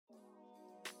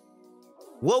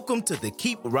Welcome to the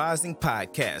Keep Rising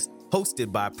podcast,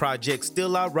 hosted by Project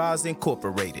Still I Rise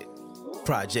Incorporated.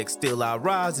 Project Still I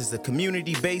Rise is a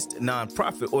community-based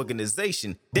nonprofit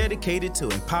organization dedicated to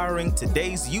empowering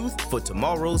today's youth for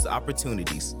tomorrow's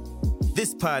opportunities.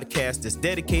 This podcast is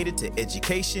dedicated to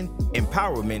education,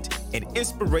 empowerment, and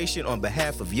inspiration on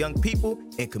behalf of young people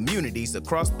and communities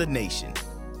across the nation.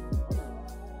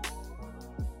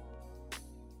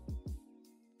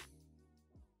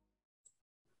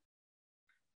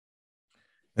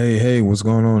 Hey, what's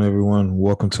going on, everyone?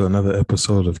 Welcome to another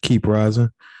episode of Keep Rising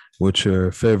with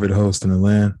your favorite host in the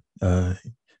land,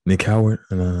 Nick Howard.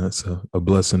 And it's a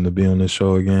blessing to be on this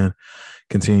show again,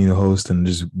 continue to host and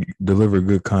just deliver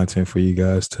good content for you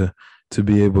guys to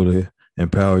be able to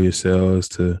empower yourselves,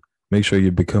 to make sure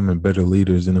you're becoming better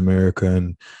leaders in America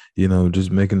and,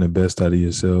 just making the best out of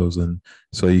yourselves. And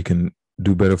so you can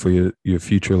do better for your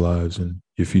future lives and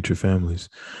your future families.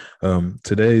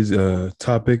 Today's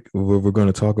topic, what we're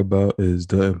going to talk about is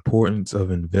the importance of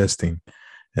investing.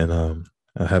 And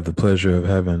I have the pleasure of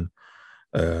having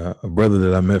a brother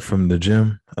that I met from the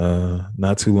gym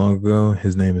not too long ago.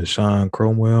 His name is Sean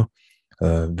Cromwell,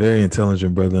 very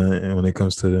intelligent brother when it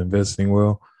comes to the investing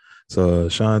world. So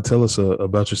Sean, tell us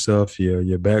about yourself,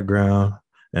 your background,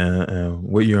 and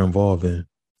what you're involved in.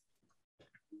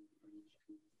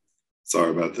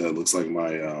 Sorry about that. Looks like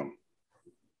my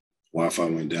Wi-Fi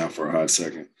went down for a hot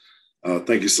second.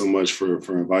 Thank you so much for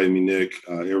inviting me, Nick.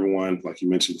 Everyone, like you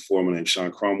mentioned before, my name is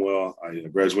Sean Cromwell. I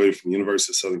graduated from the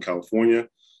University of Southern California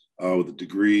with a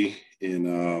degree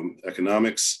in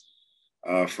economics.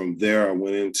 From there, I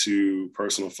went into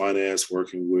personal finance,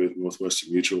 working with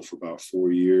Northwestern Mutual for about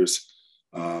 4 years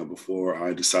before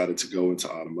I decided to go into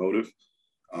automotive.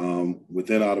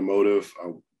 Within automotive,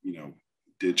 I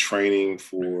did training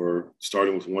for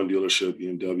starting with one dealership,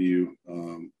 BMW,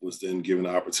 was then given the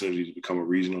opportunity to become a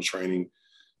regional training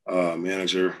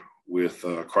manager with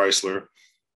Chrysler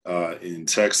in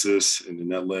Texas. And then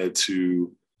that led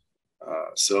to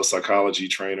sales psychology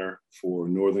trainer for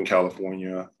Northern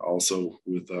California, also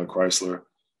with Chrysler.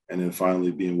 And then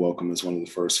finally being welcomed as one of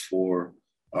the first 4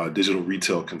 digital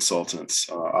retail consultants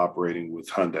operating with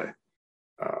Hyundai.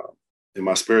 In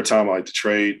my spare time, I like to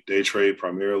trade, day trade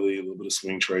primarily, a little bit of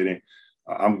swing trading.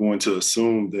 I'm going to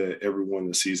assume that everyone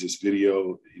that sees this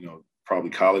video, probably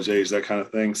college age, that kind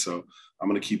of thing. So I'm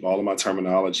going to keep all of my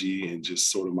terminology and just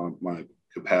sort of my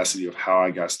capacity of how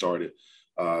I got started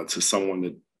to someone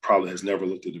that probably has never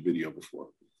looked at a video before.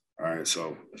 All right.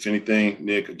 So if anything,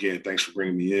 Nick, again, thanks for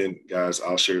bringing me in. Guys,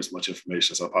 I'll share as much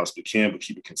information as I possibly can, but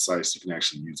keep it concise so you can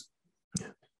actually use it.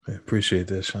 Yeah. I appreciate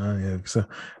that, Sean. Yeah. So,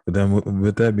 but then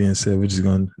with that being said, we're just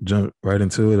going to jump right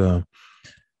into it.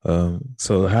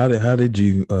 So how did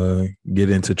you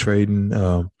get into trading?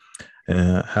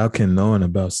 And how can knowing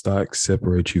about stocks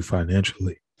separate you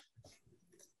financially?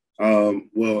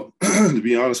 Well, to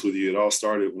be honest with you, it all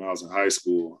started when I was in high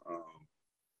school.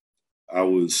 I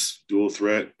was dual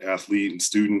threat athlete and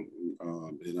student,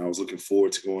 and I was looking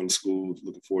forward to going to school,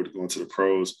 looking forward to going to the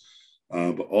pros.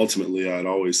 But ultimately, I'd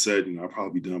always said, I'd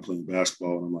probably be done playing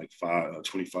basketball when I'm like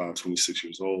 25, 26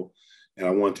 years old. And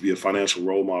I wanted to be a financial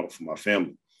role model for my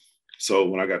family. So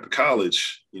when I got to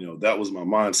college, that was my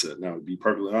mindset. Now, to be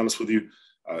perfectly honest with you,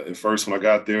 at first when I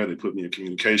got there, they put me in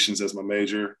communications as my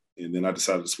major. And then I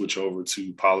decided to switch over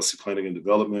to policy planning and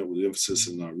development with emphasis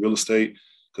in real estate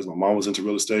because my mom was into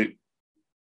real estate.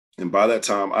 And by that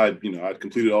time, I'd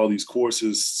completed all these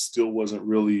courses, still wasn't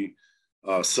really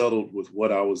settled with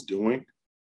what I was doing.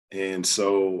 And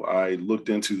so I looked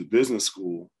into the business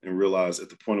school and realized at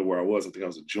the point of where I was, I think I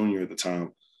was a junior at the time,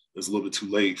 it was a little bit too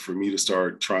late for me to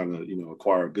start trying to,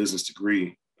 acquire a business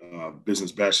degree,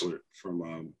 business bachelor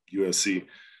from USC.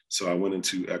 So I went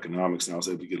into economics and I was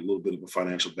able to get a little bit of a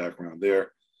financial background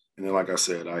there. And then, like I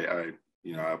said, I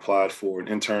applied for an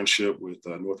internship with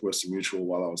Northwestern Mutual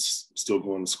while I was still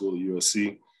going to school at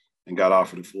USC and got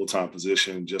offered a full-time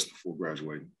position just before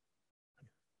graduating.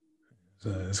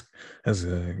 That's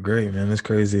great, man. It's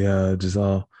crazy how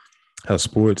how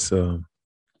sports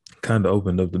kind of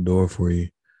opened up the door for you,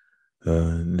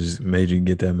 and just made you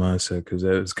get that mindset. Because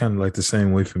it's kind of like the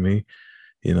same way for me.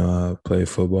 I played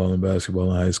football and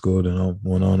basketball in high school, then I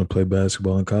went on to play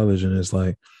basketball in college, and it's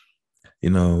like,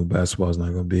 basketball is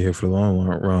not going to be here for the long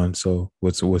run. So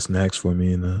what's next for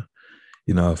me? And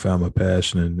I found my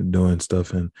passion in doing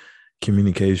stuff and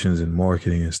communications and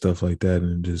marketing and stuff like that,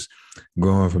 and just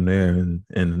growing from there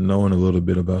and knowing a little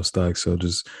bit about stocks. So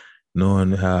just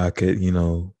knowing how I could,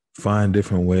 find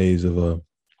different ways of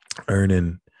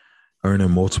earning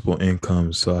multiple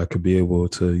incomes so I could be able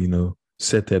to,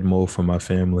 set that mold for my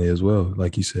family as well,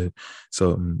 like you said.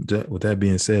 So with that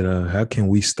being said, how can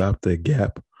we stop the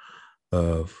gap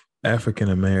of African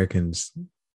Americans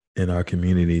in our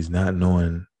communities not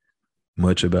knowing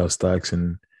much about stocks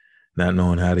and not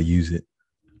knowing how to use it?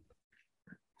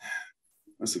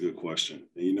 That's a good question.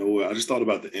 And you know what? I just thought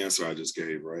about the answer I just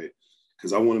gave, right?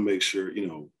 Because I want to make sure,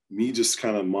 me just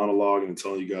kind of monologuing and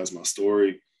telling you guys my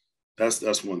story,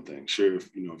 that's one thing. Sure, if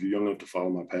you're young enough to follow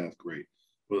my path, great.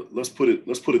 But let's put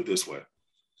it this way.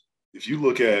 If you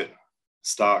look at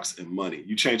stocks and money,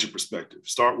 you change your perspective.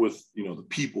 Start with, the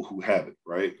people who have it,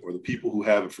 right? Or the people who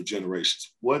have it for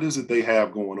generations. What is it they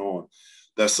have going on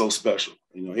that's so special?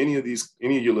 Any of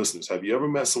your listeners, have you ever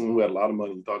met someone who had a lot of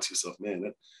money and you thought to yourself, man,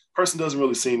 that person doesn't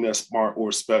really seem that smart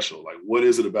or special? Like, what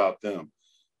is it about them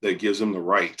that gives them the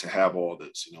right to have all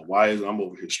this? Why is I'm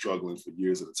over here struggling for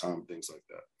years at a time, things like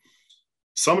that?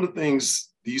 Some of the things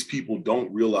these people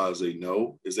don't realize they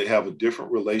know is they have a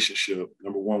different relationship,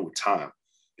 number one, with time,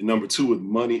 and number two, with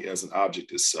money as an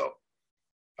object itself.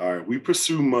 All right, we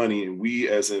pursue money, and we,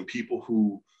 as in people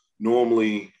who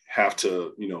normally have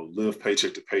to, live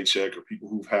paycheck to paycheck, or people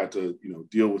who've had to,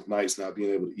 deal with nights not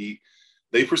being able to eat,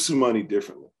 they pursue money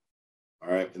differently. All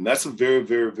right, and that's a very,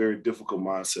 very, very difficult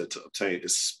mindset to obtain,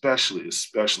 especially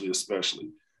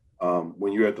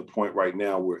when you're at the point right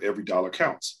now where every dollar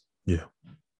counts. Yeah.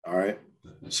 All right.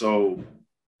 So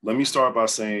let me start by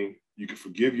saying you can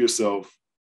forgive yourself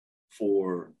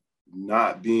for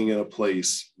not being in a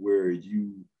place where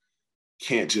you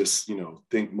can't just,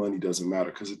 think money doesn't matter,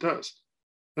 because it does.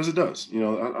 Because it does.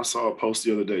 I saw a post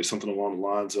the other day, something along the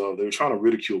lines of they were trying to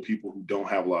ridicule people who don't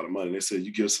have a lot of money. They said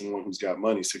you give someone who's got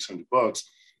money $600,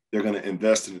 they're going to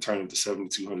invest it and turn it into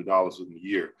 $7,200 within a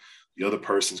year. The other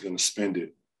person's going to spend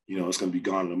it. It's going to be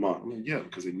gone in a month. Yeah,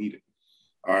 because they need it.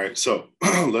 All right. So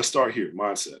let's start here.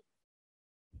 Mindset.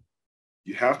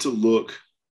 You have to look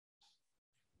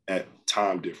at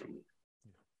time differently.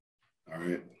 All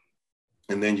right.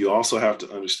 And then you also have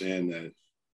to understand that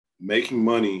making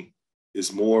money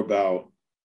is more about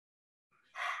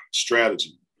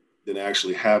strategy than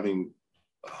actually having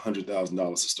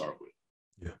 $100,000 to start with.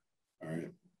 Yeah. All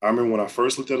right. I remember when I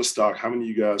first looked at a stock, how many of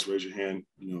you guys raise your hand?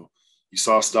 You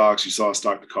saw a stock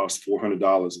that cost $400,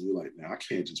 and you're like, man, I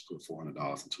can't just put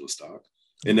 $400 into a stock.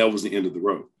 And that was the end of the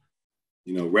road.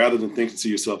 Rather than thinking to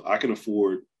yourself, I can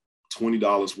afford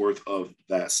 $20 worth of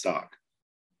that stock,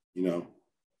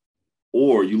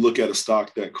 or you look at a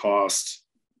stock that costs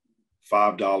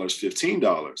 $5,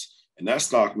 $15, and that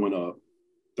stock went up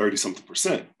 30 something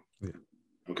percent. Yeah.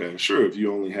 Okay. Sure. If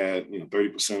you only had,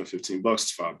 30% of $15,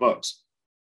 it's $5,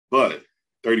 but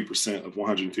 30% of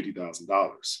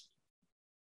 $150,000.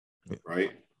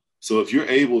 Right. So if you're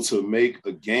able to make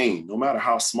a gain, no matter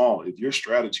how small, if your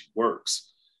strategy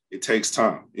works, it takes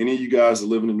time. Any of you guys that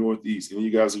live in the Northeast, any of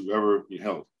you guys who've ever,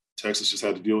 Texas just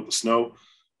had to deal with the snow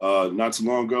not too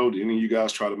long ago. Did any of you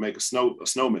guys try to make a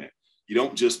snowman? You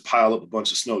don't just pile up a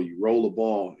bunch of snow. You roll a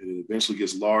ball and it eventually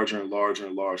gets larger and larger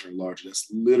and larger and larger. That's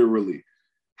literally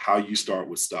how you start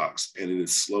with stocks. And it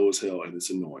is slow as hell and it's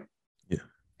annoying. Yeah.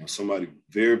 Somebody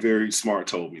very, very smart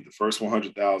told me the first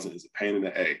 100,000 is a pain in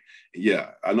the A. And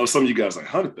yeah, I know some of you guys like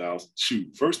 100,000.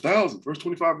 Shoot, first 1,000, first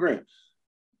 25 grand.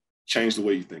 Change the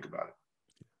way you think about it.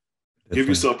 Definitely. Give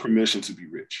yourself permission to be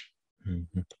rich.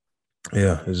 Mm-hmm.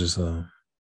 Yeah, it's just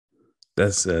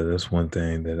that's one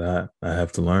thing that I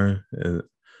have to learn.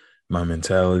 My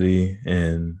mentality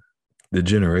and the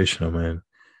generational, man.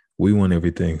 We want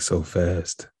everything so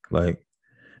fast, and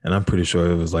I'm pretty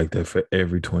sure it was like that for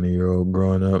every 20-year-old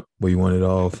growing up, where you want it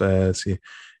all fast. You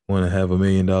want to have $1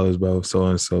 million by so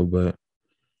and so, but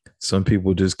some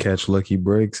people just catch lucky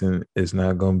breaks, and it's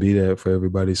not going to be that for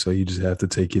everybody. So you just have to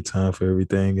take your time for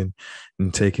everything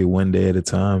and take it one day at a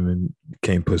time, and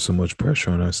can't put so much pressure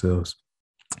on ourselves.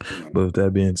 But with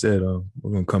that being said,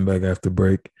 we're going to come back after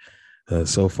break.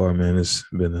 So far, man, it's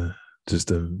been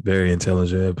just a very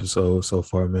intelligent episode so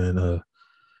far, man.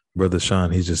 Brother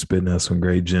Sean, he's just spitting out some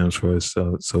great gems for us,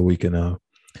 so we can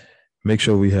make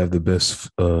sure we have the best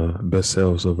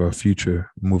selves of our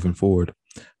future moving forward.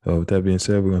 With that being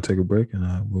said, we're going to take a break,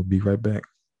 and we'll be right back.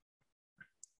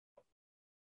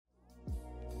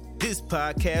 This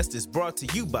podcast is brought to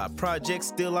you by Project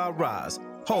Still Our Rise,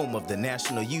 home of the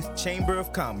National Youth Chamber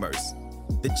of Commerce.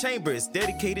 The Chamber is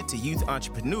dedicated to youth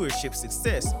entrepreneurship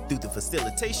success through the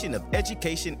facilitation of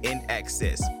education and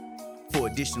access. For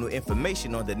additional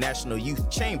information on the National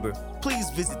Youth Chamber, please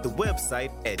visit the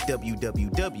website at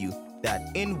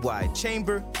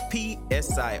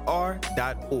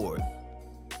www.nychamberpsir.org.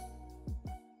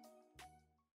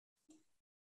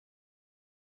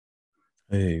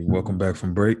 Hey, welcome back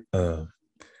from break.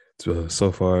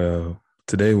 So far,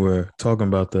 today we're talking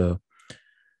about the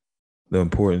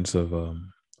importance of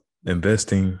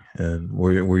investing and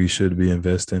where you should be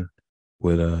investing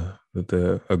with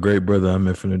a great brother I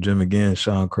met from the gym again,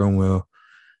 Sean Cromwell.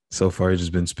 So far, he's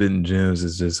just been spitting gems.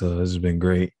 It's just been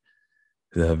great.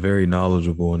 Very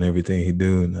knowledgeable in everything he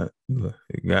do, and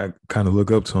I kind of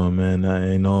look up to him, man.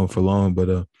 I ain't know him for long,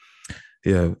 but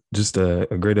yeah, just a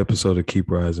great episode of Keep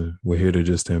Rising. We're here to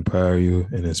just empower you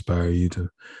and inspire you to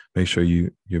make sure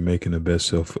you're making the best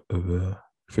self of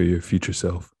for your future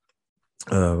self.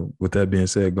 With that being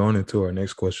said, going into our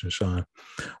next question, Sean,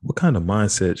 what kind of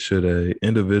mindset should an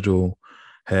individual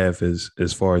have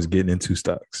as far as getting into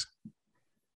stocks?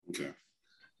 Okay,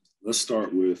 let's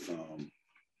start with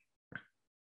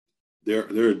there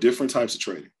are different types of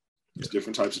trading. There's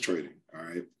different types of trading. All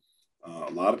right.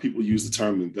 A lot of people use the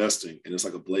term investing, and it's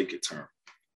like a blanket term.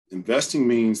 Investing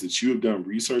means that you have done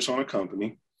research on a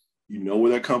company. You know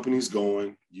where that company's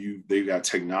going. They've got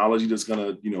technology that's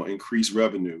going to, increase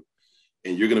revenue,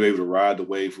 and you're going to be able to ride the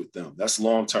wave with them. That's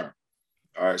long term.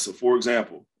 All right. So, for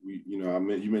example,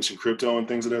 you mentioned crypto and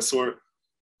things of that sort.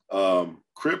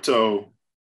 Crypto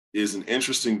is an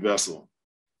interesting vessel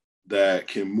that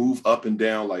can move up and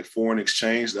down like foreign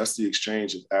exchange. That's the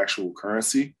exchange of actual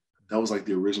currency. That was like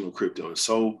the original crypto.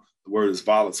 The word is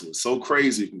volatile. It's so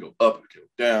crazy. It can go up, it can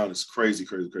go down. It's crazy,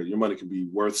 crazy, crazy. Your money can be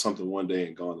worth something one day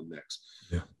and gone the next.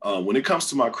 Yeah. When it comes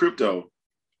to my crypto,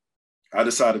 I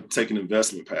decided to take an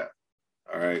investment path.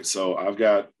 All right. So I've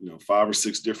got, 5 or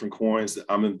 6 different coins that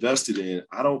I'm invested in.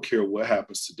 I don't care what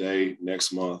happens today,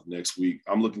 next month, next week.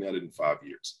 I'm looking at it in 5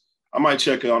 years. I might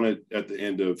check on it at the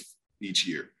end of each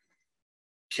year.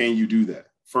 Can you do that?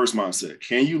 First mindset.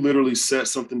 Can you literally set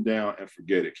something down and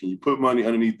forget it? Can you put money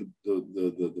underneath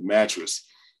the mattress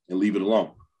and leave it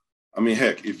alone? I mean,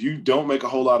 heck, if you don't make a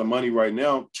whole lot of money right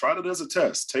now, try it as a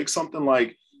test. Take something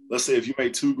like, let's say if you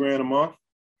make $2,000 a month,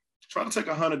 try to take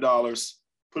 $100,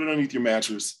 put it underneath your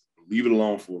mattress, leave it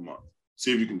alone for a month.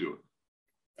 See if you can do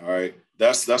it. All right.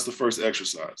 That's the first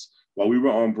exercise. While we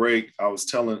were on break, I was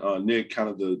telling Nick kind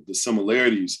of the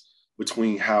similarities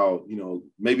between how,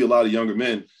 maybe a lot of younger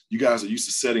men, you guys are used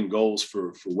to setting goals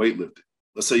for weightlifting.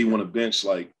 Let's say you want to bench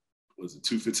like, was it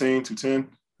 215,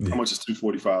 210? Yeah. How much is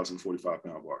 245s and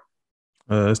 45-pound bar?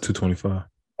 That's 225.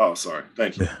 Oh, sorry.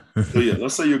 Thank you. Yeah. So yeah,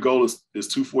 let's say your goal is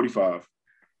 245,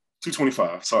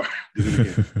 225. Sorry.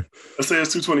 Let's say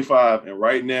it's 225. And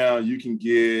right now you can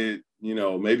get,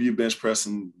 maybe you bench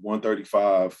pressing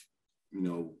 135,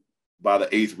 by the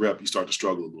 8th rep, you start to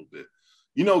struggle a little bit.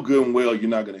 Good and well, you're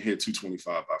not going to hit 225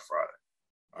 by Friday.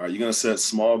 All right. You're going to set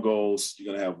small goals. You're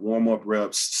going to have warm-up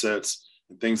reps, sets,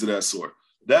 and things of that sort.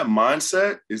 That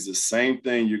mindset is the same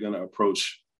thing you're going to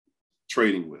approach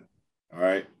trading with. All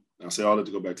right. Now, I say all that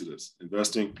to go back to this.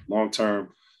 Investing long-term.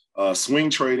 Swing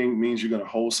trading means you're going to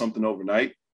hold something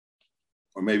overnight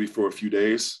or maybe for a few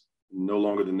days, no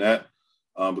longer than that,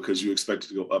 because you expect it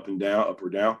to go up or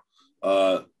down.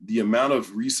 The amount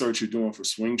of research you're doing for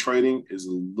swing trading is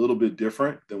a little bit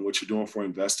different than what you're doing for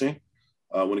investing.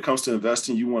 When it comes to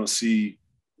investing, you want to see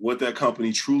what that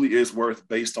company truly is worth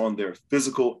based on their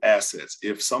physical assets.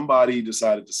 If somebody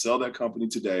decided to sell that company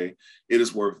today, it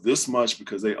is worth this much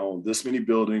because they own this many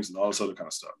buildings and all this other kind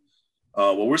of stuff.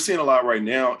 What we're seeing a lot right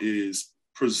now is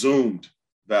presumed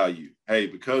value. Hey,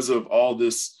 because of all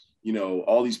this,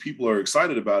 all these people are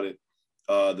excited about it.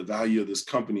 The value of this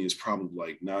company is probably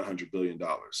like $900 billion,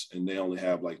 and they only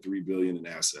have like $3 billion in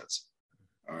assets.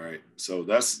 All right. So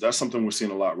that's something we're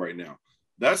seeing a lot right now.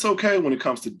 That's okay when it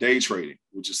comes to day trading,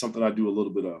 which is something I do a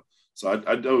little bit of. So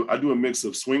I do a mix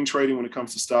of swing trading when it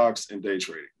comes to stocks and day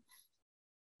trading.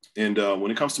 And when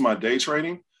it comes to my day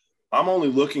trading, I'm only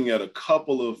looking at a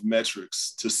couple of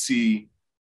metrics to see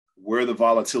where the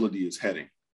volatility is heading.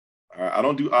 All right. I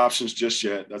don't do options just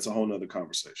yet. That's a whole nother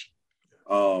conversation.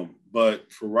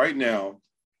 But for right now,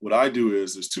 what I do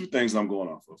is there's 2 things I'm going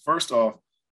off of. First off,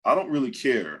 I don't really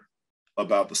care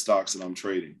about the stocks that I'm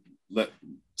trading,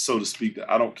 so to speak, that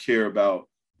I don't care about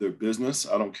their business.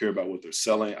 I don't care about what they're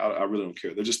selling. I really don't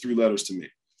care. They're just 3 letters to me.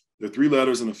 They're 3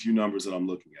 letters and a few numbers that I'm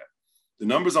looking at. The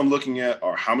numbers I'm looking at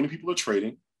are how many people are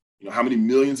trading, how many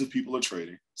millions of people are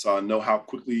trading. So I know how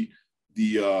quickly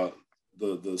the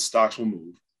stocks will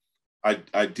move.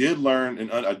 I did learn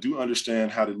and I do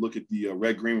understand how to look at the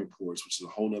red-green reports, which is a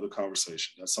whole nother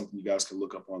conversation. That's something you guys can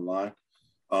look up online.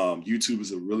 YouTube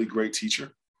is a really great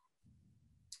teacher.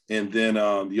 And then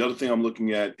the other thing I'm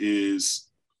looking at is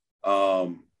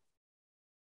how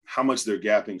much they're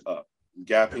gapping up.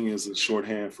 Gapping is a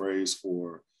shorthand phrase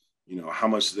for, how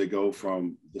much they go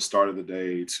from the start of the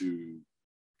day to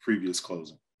previous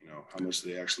closing, how much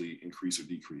they actually increase or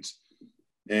decrease.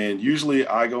 And usually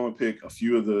I go and pick a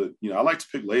few of the, I like to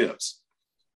pick layups.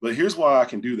 But here's why I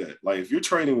can do that. Like if you're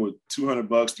trading with $200,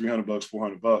 $300,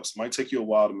 $400, it might take you a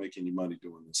while to make any money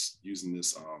doing this, using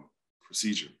this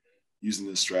procedure, using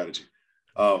this strategy.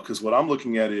 Because what I'm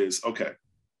looking at is, okay,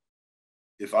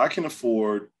 if I can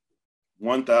afford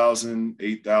 1,000,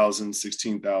 8,000,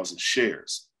 16,000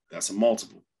 shares, that's a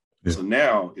multiple. Yeah. So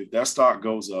now if that stock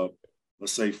goes up,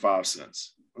 let's say 5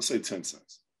 cents, let's say 10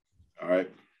 cents. All right.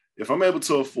 If I'm able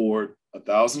to afford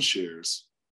 1,000 shares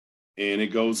and it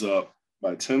goes up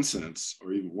by 10 cents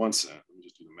or even 1 cent, let me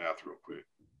just do the math real quick.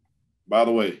 By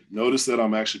the way, notice that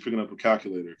I'm actually picking up a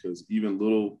calculator because even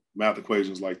little math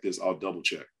equations like this, I'll double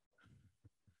check.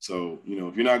 So,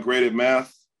 if you're not great at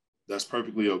math, that's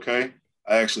perfectly okay.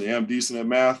 I actually am decent at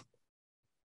math.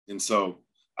 And so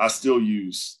I still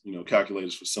use,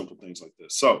 calculators for simple things like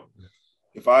this. So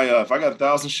if I got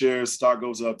 1,000 shares, stock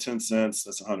goes up 10 cents,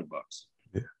 that's $100.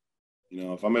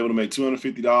 Yeah. If I'm able to make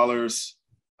 $250,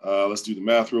 let's do the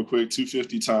math real quick.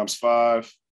 250 times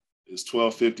 5 is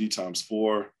 1,250 times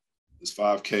 4 is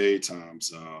 5K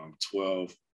times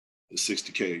 12 is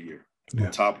 60K a year on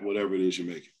top of whatever it is you're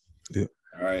making. Yeah.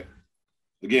 All right.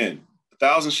 Again,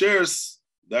 1,000 shares,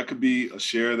 that could be a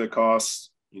share that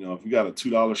costs, if you got a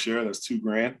 $2 share, that's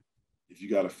 $2,000. If you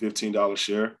got a $15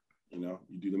 share, you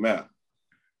do the math.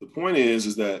 The point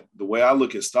is that the way I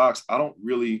look at stocks, I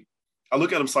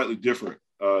look at them slightly different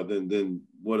than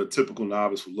what a typical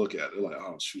novice would look at. They're like,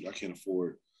 oh, shoot, I can't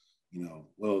afford,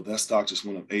 well, that stock just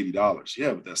went up $80.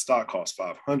 Yeah, but that stock costs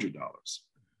 $500.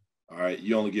 All right.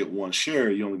 You only get one share.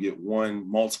 You only get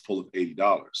one multiple of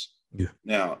 $80. Yeah.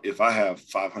 Now, if I have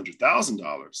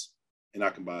 $500,000 and I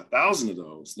can buy 1,000 of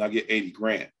those and I get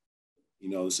 $80,000,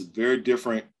 it's a very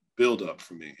different buildup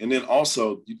for me. And then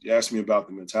also you asked me about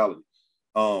the mentality.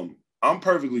 I'm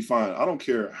perfectly fine. I don't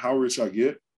care how rich I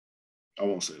get. I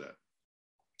won't say that.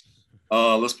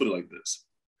 Let's put it like this.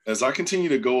 As I continue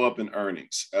to go up in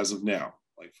earnings as of now,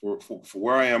 like for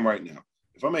where I am right now,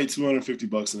 if I made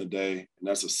 $250 in a day and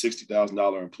that's a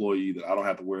 $60,000 employee that I don't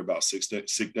have to worry about sick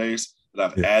days that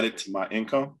I've added to my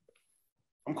income,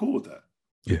 I'm cool with that.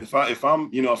 Yeah. If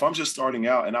I'm just starting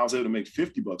out and I was able to make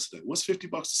 $50 a day, what's $50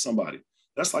 to somebody?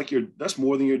 That's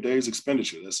more than your day's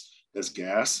expenditure. That's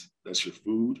gas, that's your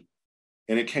food.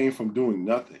 And it came from doing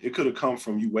nothing. It could have come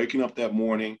from you waking up that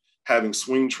morning, having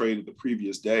swing traded the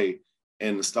previous day,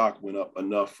 and the stock went up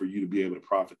enough for you to be able to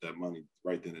profit that money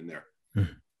right then and there.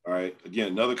 Mm-hmm. All right.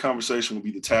 Again, another conversation will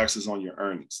be the taxes on your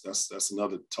earnings. That's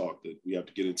another talk that we have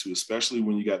to get into, especially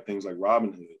when you got things like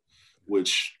Robinhood,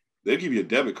 which they give you a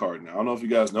debit card now. I don't know if you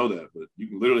guys know that, but you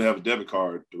can literally have a debit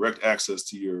card, direct access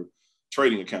to your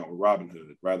trading account with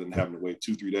Robinhood rather than having to wait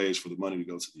 2-3 days for the money to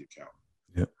go to the account.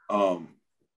 Yep.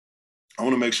 I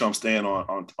want to make sure I'm staying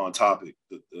on topic.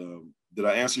 Did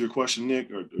I answer your question,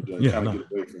 Nick, or did I kind of get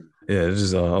away from it? Yeah, it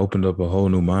just opened up a whole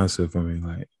new mindset for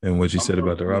me. And what you said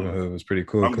about the Robinhood was pretty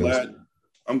cool.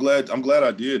 I'm glad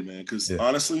I did, man. Because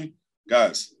honestly,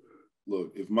 guys,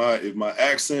 look, if my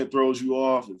accent throws you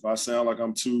off, if I sound like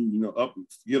I'm too, up,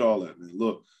 forget all that, man.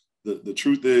 Look, the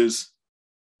truth is,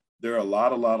 there are a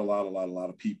lot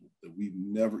of people that we've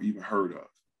never even heard of,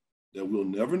 that we'll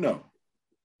never know,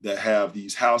 that have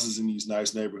these houses in these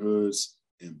nice neighborhoods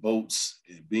and boats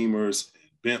and Beamers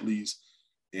and Bentleys,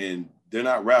 and they're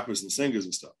not rappers and singers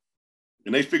and stuff.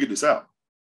 And they figured this out,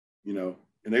 and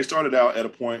they started out at a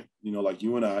point, like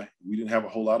you and I, we didn't have a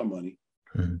whole lot of money.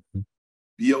 Mm-hmm.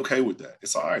 Be okay with that.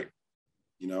 It's all right.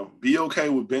 Be okay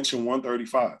with benching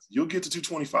 135. You'll get to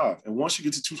 225. And once you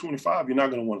get to 225, you're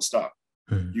not going to want to stop.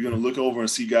 Mm-hmm. You're going to look over and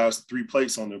see guys 3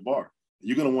 plates on their bar.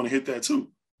 You're going to want to hit that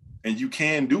too. And you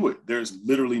can do it. There's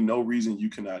literally no reason you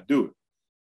cannot do it.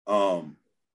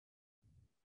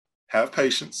 Have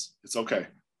patience. It's okay.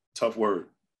 Tough word.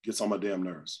 Gets on my damn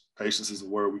nerves. Patience is a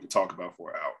word we can talk about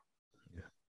for an hour.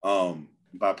 Yeah.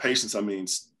 By patience, I mean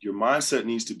your mindset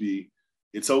needs to be,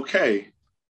 it's okay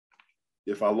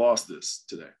if I lost this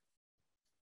today.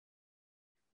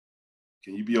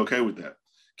 Can you be okay with that?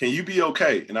 Can you be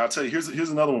okay? And I'll tell you, here's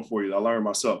another one for you that I learned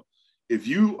myself. If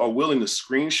you are willing to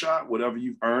screenshot whatever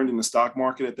you've earned in the stock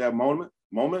market at that moment,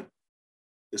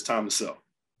 it's time to sell.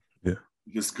 Yeah.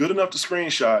 If it's good enough to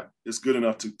screenshot, it's good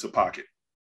enough to pocket.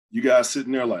 You guys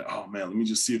sitting there like, oh man, let me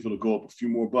just see if it'll go up a few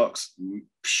more bucks.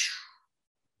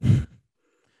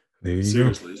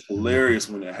 Seriously, it's hilarious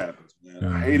when that happens, man.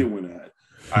 I hate it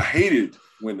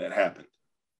when that happened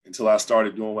until I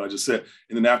started doing what I just said.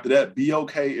 And then after that, be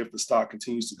okay if the stock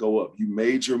continues to go up. You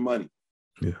made your money.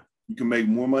 Yeah. You can make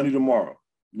more money tomorrow.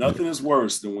 Nothing is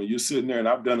worse than when you're sitting there, and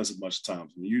I've done this a bunch of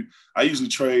times. I usually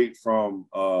trade from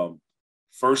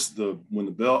when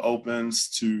the bell opens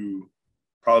to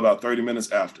probably about 30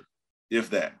 minutes after, if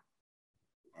that.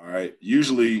 All right.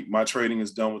 Usually my trading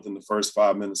is done within the first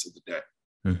 5 minutes of the day.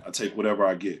 I take whatever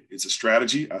I get. It's a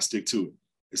strategy. I stick to it.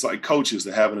 It's like coaches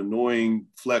that have an annoying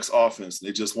flex offense.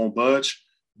 They just won't budge.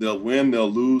 They'll win,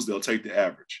 they'll lose, they'll take the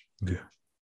average. Yeah.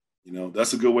 You know,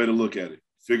 that's a good way to look at it.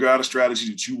 Figure out a strategy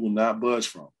that you will not budge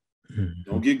from.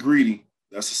 Don't get greedy.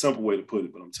 That's a simple way to put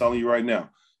it. But I'm telling you right now,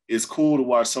 it's cool to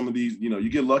watch some of these. You know, you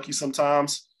get lucky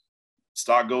sometimes.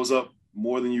 Stock goes up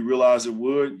more than you realize it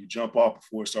would. You jump off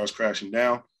before it starts crashing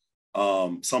down.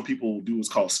 Some people do what's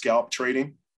called scalp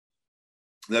trading.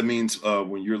 That means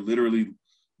when you're literally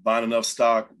buying enough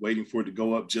stock, waiting for it to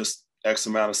go up just X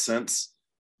amount of cents,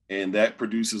 and that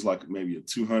produces like maybe a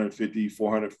 $250,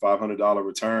 $400, $500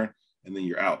 return, and then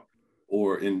you're out.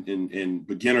 Or in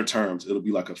beginner terms, it'll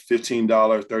be like a $15,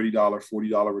 $30,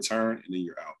 $40 return, and then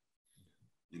you're out.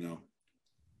 You know,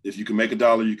 if you can make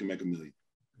 $1, you can make $1 million.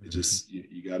 It just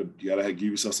you gotta give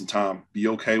yourself some time. Be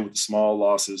okay with the small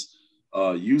losses.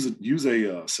 Use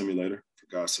a simulator, for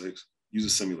God's sakes. Use a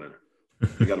simulator.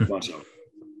 You got a bunch of them.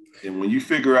 And when you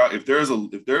figure out if there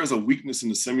is a weakness in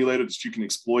the simulator that you can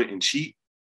exploit and cheat,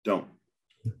 don't.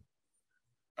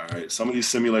 All right. Some of these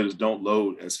simulators don't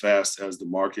load as fast as the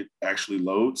market actually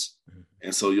loads.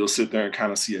 And so you'll sit there and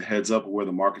kind of see a heads up of where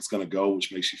the market's going to go,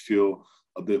 which makes you feel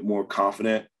a bit more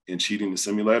confident in cheating the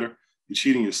simulator. You're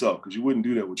cheating yourself because you wouldn't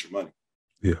do that with your money.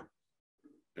 Yeah.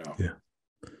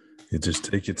 You just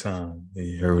take your time.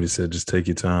 You heard what he said, just take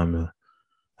your time.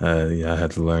 I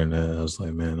had to learn that. I was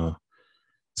like, man,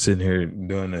 sitting here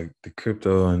doing the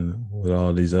crypto and with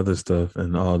all these other stuff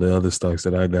and all the other stocks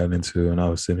that I got into, and I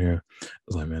was sitting here, I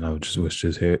was like, man, I would just wish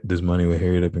this money would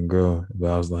hurry up and grow.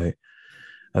 But I was like,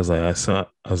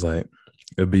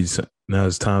 it'd be now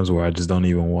there's times where I just don't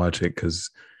even watch it because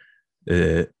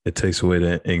it takes away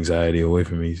the anxiety away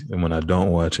from me. And when I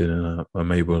don't watch it, and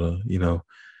I'm able to,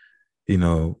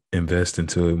 invest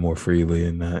into it more freely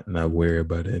and not worry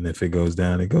about it. And if it goes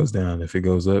down, it goes down. If it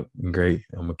goes up, great.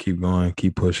 I'm gonna keep going,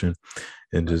 keep pushing,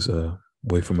 and just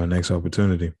wait for my next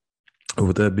opportunity.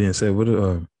 With that being said, what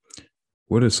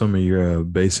are some of your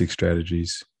basic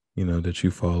strategies, that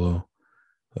you follow,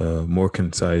 more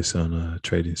concise on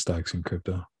trading stocks and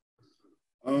crypto?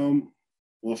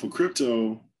 Well, for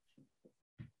crypto's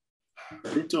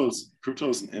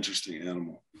an interesting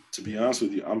animal. To be honest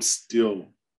with you, I'm still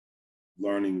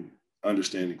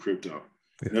understanding crypto.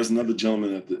 Yeah. There's another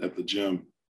gentleman at the gym.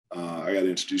 I got to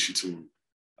introduce you to him.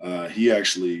 He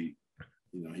actually,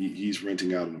 he's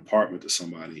renting out an apartment to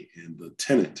somebody, and the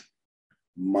tenant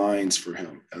mines for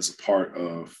him as a part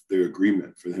of their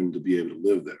agreement for him to be able to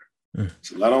live there.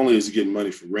 So not only is he getting money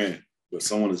for rent, but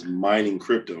someone is mining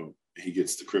crypto, and he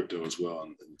gets the crypto as well,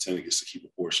 and the tenant gets to keep a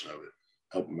portion of it,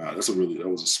 help him out. That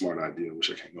was a smart idea. I wish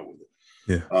I came up with it.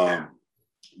 Yeah.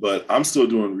 But I'm still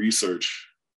doing research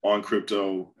on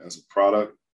crypto as a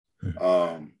product.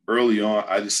 Early on,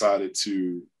 I decided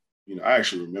to, I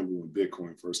actually remember when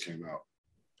Bitcoin first came out.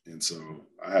 And so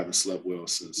I haven't slept well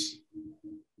since,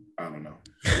 I don't know.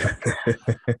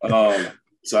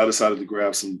 So I decided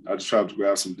to I just tried to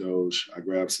grab some Doge. I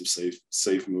grabbed some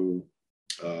Safe Moon,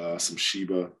 some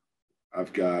Shiba.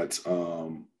 I've got,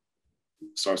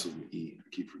 starts with an E. I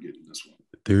keep forgetting this one.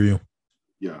 Ethereum.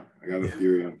 Yeah, I got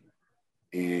Ethereum.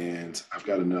 And I've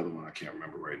got another one I can't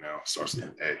remember right now. It starts with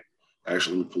an A.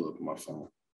 Actually, let me pull up my phone.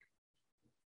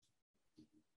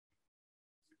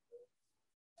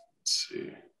 Let's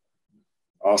see.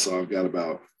 Also, I've got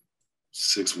about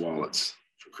 6 wallets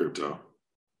for crypto.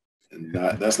 And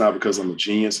that's not because I'm a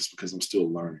genius. It's because I'm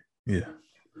still learning. Yeah.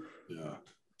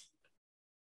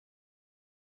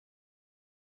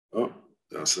 Oh,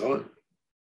 did I sell it?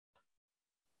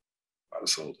 Might have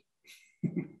sold it. I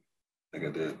think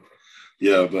I did.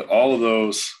 Yeah, but all of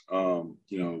those,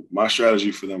 my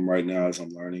strategy for them right now as I'm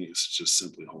learning is just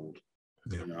simply hold.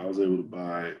 Yeah. I was able to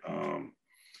buy,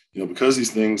 because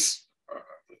these things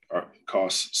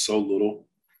cost so little,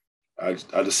 I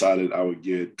decided I would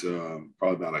get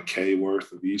probably about $1,000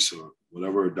 worth of each, or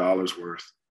whatever $1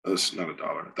 worth. That's not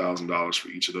 $1, $1,000 for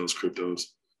each of those cryptos,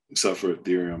 except for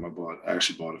Ethereum. I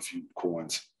actually bought a few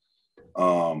coins.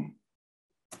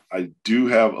 I do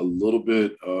have a little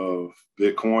bit of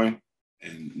Bitcoin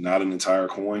and not an entire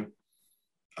coin.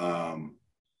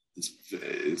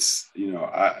 It's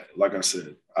like I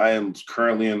said, I am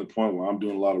currently in the point where I'm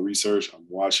doing a lot of research. I'm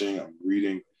watching, I'm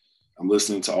reading, I'm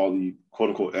listening to all the quote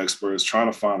unquote experts,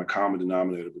 trying to find a common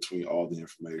denominator between all the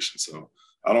information. So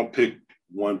I don't pick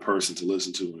one person to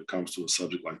listen to when it comes to a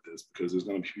subject like this, because there's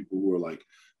going to be people who are like,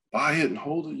 buy it and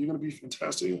hold it, you're going to be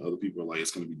fantastic. And other people are like,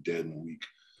 it's going to be dead in a week.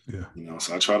 Yeah.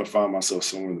 So I try to find myself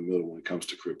somewhere in the middle when it comes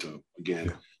to crypto.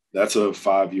 Again, That's a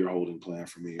 5-year holding plan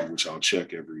for me, which I'll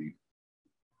check every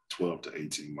 12 to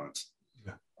 18 months.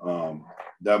 Yeah.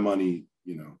 That money,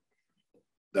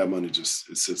 that money just,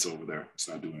 it sits over there. It's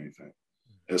not doing anything.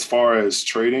 As far as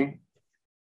trading,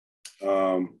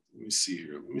 let me see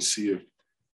here. Let me see if,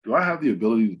 do I have the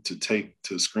ability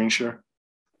to screen share?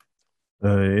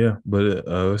 Yeah, but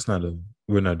it's not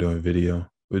we're not doing video.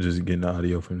 We're just getting the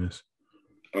audio from this.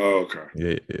 Oh,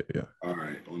 okay. Yeah. All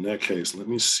right. Well, in that case, let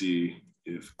me see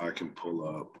if I can pull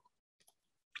up.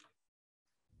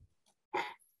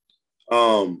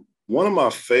 One of my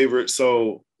favorites.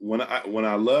 So when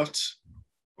I left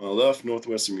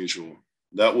Northwestern Mutual,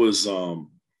 that was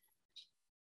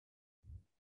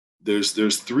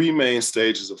there's three main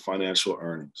stages of financial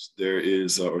earnings. There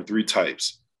is or three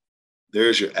types.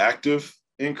 There's your active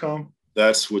income.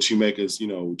 That's what you make as,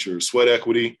 with your sweat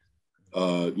equity.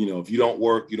 If you don't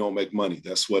work, you don't make money.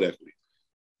 That's sweat equity.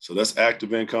 So that's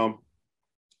active income.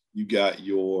 You got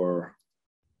your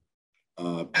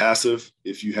passive,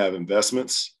 if you have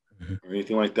investments or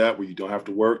anything like that, where you don't have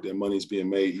to work, that money's being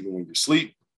made even when you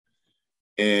sleep.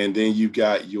 And then you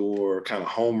got your kind of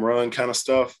home run kind of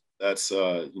stuff. That's,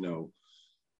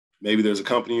 maybe there's a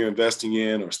company you're investing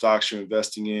in or stocks you're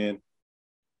investing in.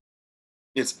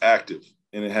 It's active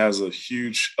and it has a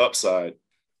huge upside,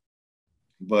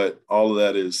 but all of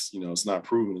that is, it's not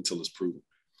proven until it's proven.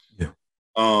 Yeah.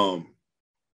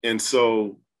 And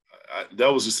so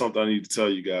that was just something I need to tell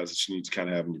you guys that you need to kind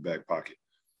of have in your back pocket.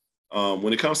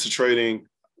 When it comes to trading,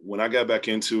 when I got back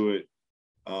into it,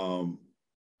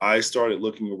 I started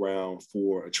looking around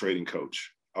for a trading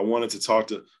coach. I wanted to talk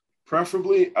to,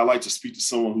 preferably, I like to speak to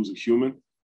someone who's a human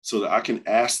so that I can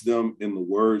ask them in the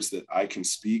words that I can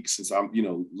speak, since I'm,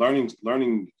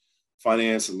 learning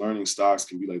finance and learning stocks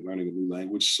can be like learning a new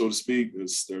language, so to speak.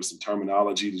 There's some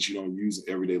terminology that you don't use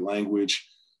in everyday language.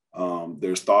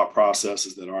 There's thought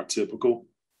processes that aren't typical.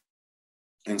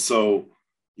 And so,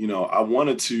 I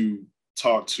wanted to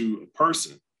talk to a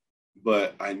person,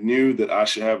 but I knew that I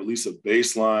should have at least a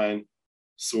baseline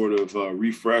sort of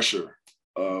refresher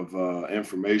of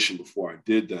information before I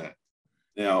did that.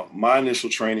 Now, my initial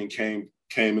training came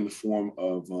in the form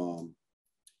of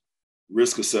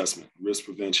risk assessment, risk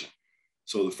prevention.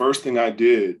 So the first thing I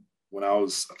did when I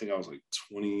was like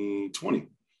 20, when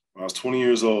I was 20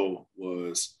 years old,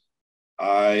 was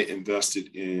I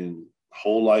invested in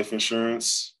whole life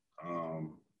insurance,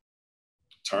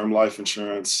 term life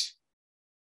insurance,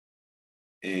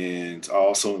 and I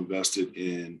also invested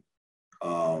in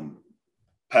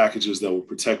packages that would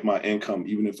protect my income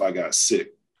even if I got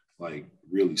sick, like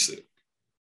really sick.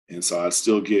 And so I'd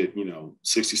still get,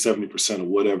 60, 70% of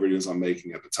whatever it is I'm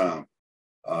making at the time.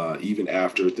 Even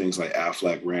after things like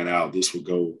Aflac ran out, this would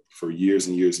go for years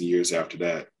and years and years after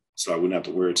that. So I wouldn't have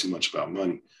to worry too much about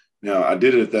money. Now, I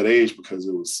did it at that age because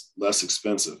it was less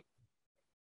expensive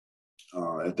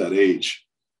at that age.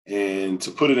 And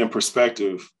to put it in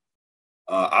perspective,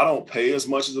 I don't pay as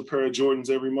much as a pair of Jordans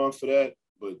every month for that,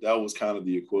 but that was kind of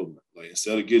the equivalent. Like,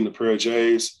 instead of getting a pair of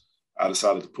J's, I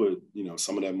decided to put,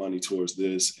 some of that money towards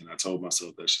this. And I told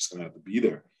myself that's just going to have to be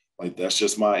there. Like, that's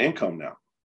just my income now.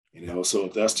 So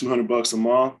if that's $200 a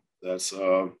month, that's,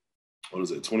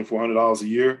 $2,400 a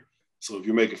year. So if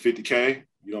you're making 50K,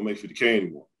 you don't make 50K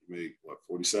anymore. You make what,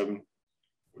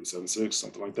 47.6,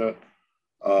 something like that.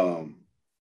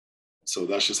 So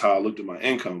that's just how I looked at my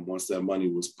income once that money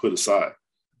was put aside.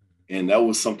 And that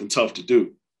was something tough to do.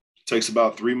 It takes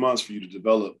about 3 months for you to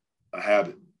develop a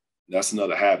habit. That's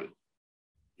another habit.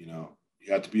 You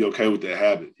have to be okay with that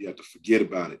habit. You have to forget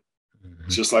about it.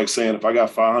 It's just like saying, if I got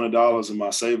 $500 in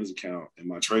my savings account and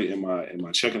my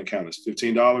my checking account is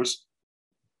 $15,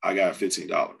 I got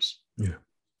 $15. Yeah. You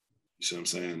see what I'm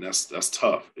saying? That's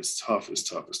tough. It's tough.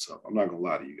 I'm not gonna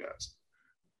lie to you guys,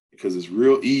 because it's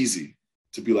real easy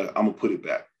to be like, I'm gonna put it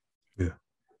back. Yeah.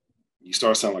 You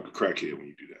start sounding like a crackhead when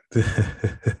you do that.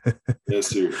 That's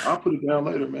serious. I'll put it down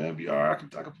later, man. Be all right. I can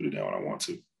put it down when I want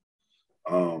to.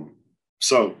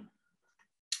 So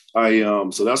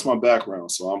that's my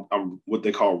background. So I'm what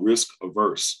they call risk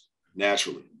averse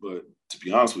naturally, but to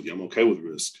be honest with you, I'm okay with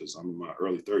risk because I'm in my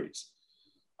early 30s.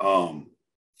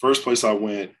 First place I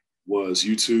went was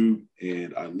YouTube,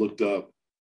 and I looked up,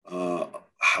 I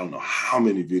don't know how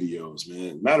many videos,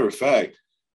 man. Matter of fact,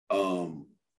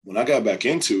 when I got back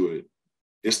into it,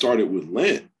 it started with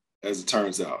Lent, as it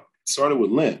turns out. It started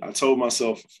with Lent. I told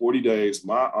myself for 40 days,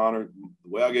 the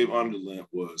way I gave honor to Lent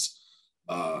was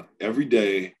every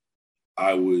day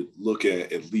I would look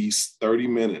at least 30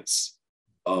 minutes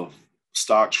of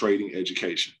stock trading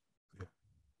education.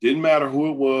 Didn't matter who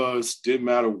it was, didn't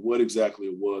matter what exactly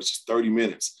it was, just 30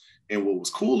 minutes. And what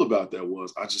was cool about that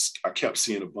was I kept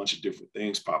seeing a bunch of different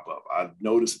things pop up. I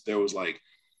noticed that there was like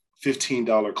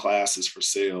 $15 classes for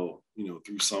sale,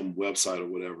 through some website or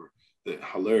whatever that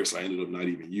hilarious I ended up not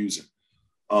even using.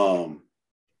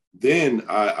 Then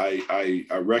I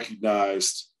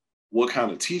recognized what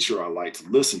kind of teacher I like to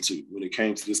listen to when it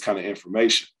came to this kind of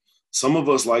information. Some of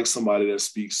us like somebody that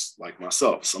speaks like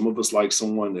myself. Some of us like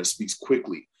someone that speaks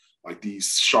quickly, like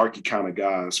these Sharky kind of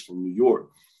guys from New York.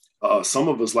 Some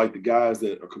of us like the guys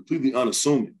that are completely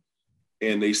unassuming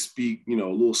and they speak, a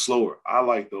little slower. I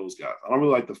like those guys. I don't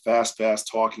really like the fast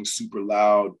talking, super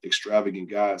loud, extravagant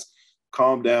guys.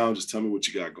 Calm down. Just tell me what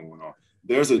you got going on.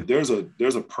 There's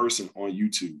a person on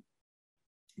YouTube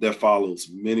that follows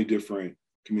many different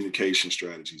communication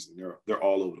strategies, and they're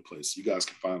all over the place. You guys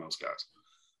can find those guys.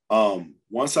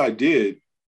 Once I did,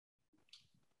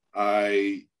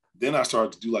 I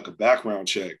started to do like a background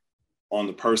check on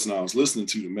the person I was listening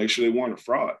to make sure they weren't a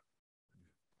fraud.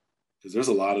 Because there's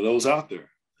a lot of those out there.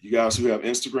 You guys who have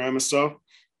Instagram and stuff,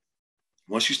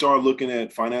 once you start looking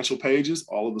at financial pages,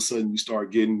 all of a sudden you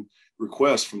start getting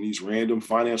requests from these random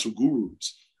financial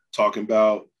gurus talking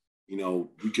about,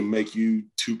 we can make you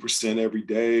 2% every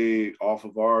day off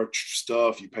of our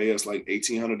stuff. You pay us like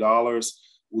 $1,800.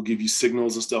 We'll give you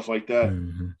signals and stuff like that.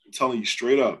 Mm-hmm. I'm telling you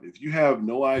straight up, if you have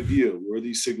no idea where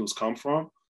these signals come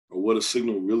from or what a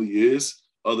signal really is,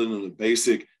 other than the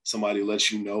basic, somebody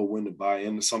lets you know when to buy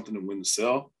into something and when to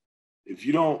sell. If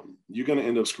you don't, you're going to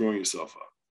end up screwing yourself up.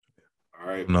 All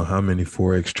right. I don't know how many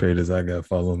Forex traders I got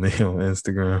follow me on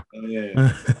Instagram.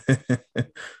 Yeah.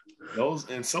 Those,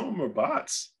 and some of them are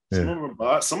bots. Some of them are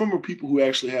bots. Some of them are people who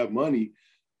actually have money,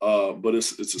 but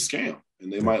it's a scam,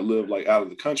 and they might live like out of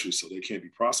the country, so they can't be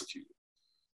prosecuted.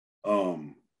 I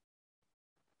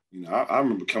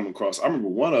remember coming across. I remember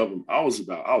one of them. I was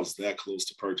that close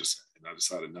to purchasing, and I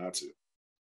decided not to.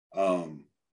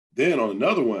 Then on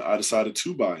another one, I decided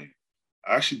to buy in.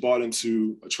 I actually bought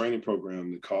into a training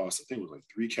program that cost, I think it was like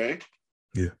 $3,000.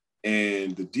 Yeah.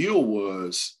 And the deal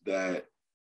was that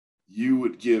you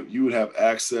would have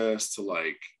access to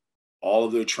like all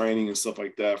of their training and stuff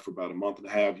like that for about a month and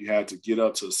a half. You had to get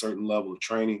up to a certain level of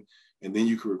training, and then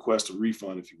you could request a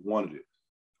refund if you wanted it.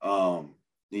 And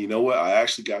you know what? I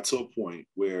actually got to a point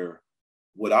where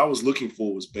what I was looking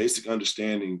for was basic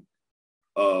understanding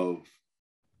of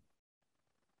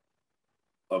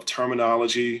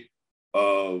terminology,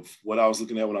 of what I was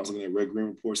looking at when I was looking at red green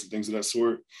reports and things of that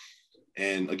sort.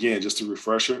 And again, just a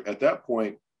refresher, at that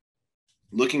point,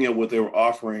 looking at what they were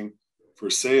offering for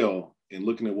sale and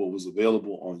looking at what was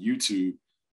available on YouTube,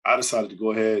 I decided to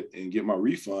go ahead and get my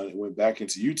refund and went back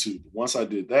into YouTube. Once I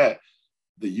did that,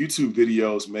 the YouTube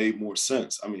videos made more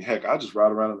sense. I mean, heck, I just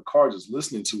ride around in the car just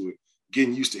listening to it,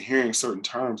 getting used to hearing certain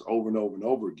terms over and over and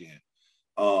over again.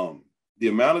 The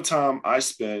amount of time I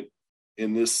spent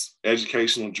in this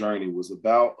educational journey was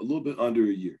about a little bit under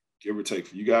a year, give or take.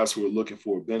 For you guys who are looking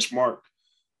for a benchmark,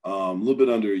 a little bit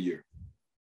under a year.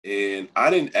 And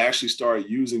I didn't actually start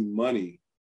using money,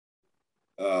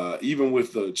 even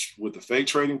with the fake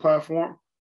trading platform.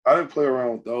 I didn't play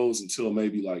around with those until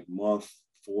maybe like month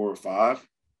 4 or 5.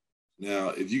 Now,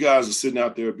 if you guys are sitting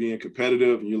out there being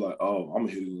competitive and you're like, oh, I'm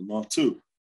gonna hit it in month 2,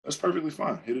 that's perfectly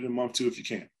fine. Hit it in month 2 if you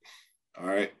can. All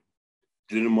right.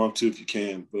 Hit it in month 2 if you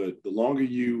can. But the longer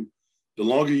you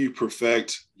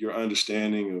perfect your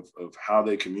understanding of how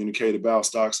they communicate about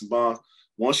stocks and bonds,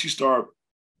 once you start,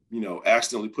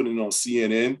 accidentally putting it on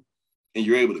CNN and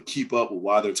you're able to keep up with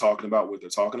why they're talking about what they're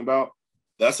talking about,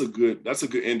 that's a good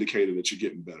indicator that you're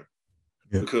getting better.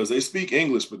 Yeah. Because they speak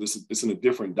English, but it's in a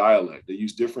different dialect. They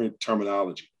use different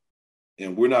terminology,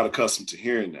 and we're not accustomed to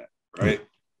hearing that, right? Yeah.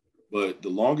 But the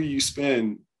longer you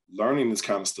spend learning this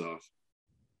kind of stuff,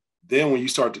 then when you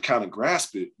start to kind of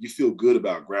grasp it, you feel good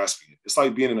about grasping it. It's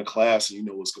like being in a class and you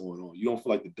know what's going on. You don't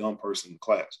feel like the dumb person in the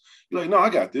class. You're like, no, I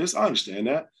got this. I understand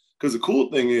that. Because the cool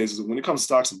thing is when it comes to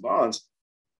stocks and bonds,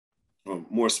 or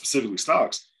more specifically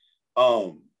stocks,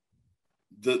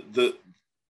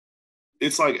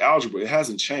 it's like algebra. It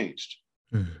hasn't changed.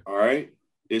 Mm-hmm. All right.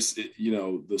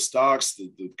 The stocks,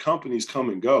 the companies come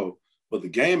and go, but the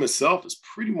game itself is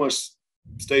pretty much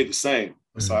stayed the same,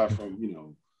 aside from,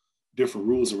 different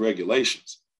rules and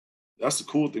regulations. That's the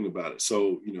cool thing about it.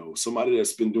 So, somebody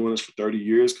that's been doing this for 30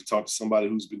 years could talk to somebody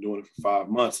who's been doing it for 5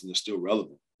 months and they're still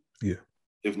relevant. Yeah.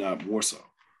 If not more so.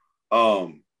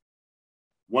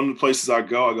 One of the places I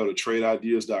go to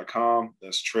TradeIdeas.com.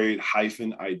 That's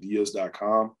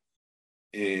trade-ideas.com.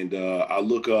 And I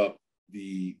look up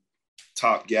the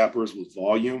top gappers with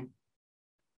volume.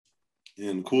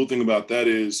 And the cool thing about that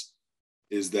is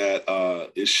that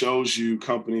it shows you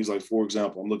companies like, for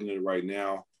example, I'm looking at it right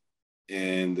now.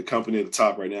 And the company at the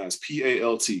top right now is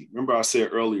PALT. Remember I said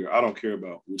earlier, I don't care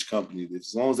about which company.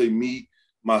 As long as they meet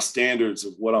my standards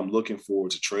of what I'm looking for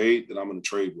to trade, then I'm going to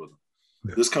trade with them.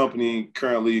 Yeah. This company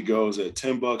currently goes at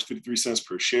 $10.53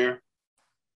 per share.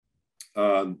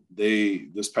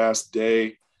 This past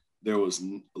day, there was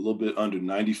a little bit under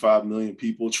 95 million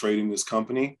people trading this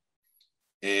company,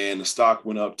 and the stock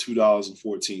went up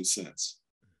 $2.14.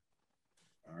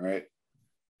 All right.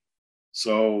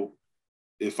 So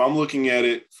if I'm looking at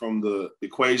it from the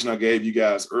equation I gave you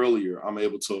guys earlier, I'm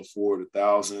able to afford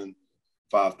 1,000,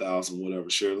 5,000, whatever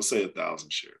shares. Let's say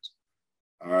 1,000 shares.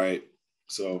 All right.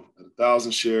 So at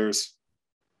 1,000 shares,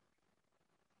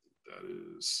 that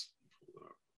is,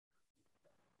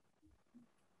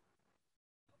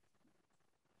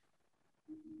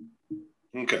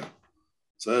 okay.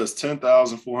 So that's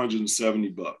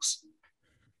 $10,470.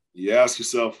 You ask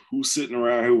yourself, who's sitting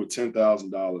around here with $10,000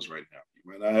 right now? You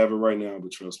might not have it right now,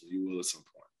 but trust me, you will at some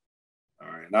point.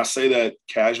 All right. And I say that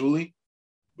casually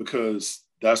because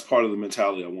that's part of the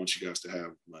mentality I want you guys to have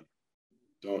with money.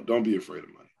 Don't be afraid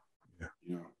of money. Yeah.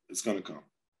 You know, it's gonna come.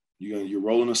 You're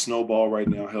rolling a snowball right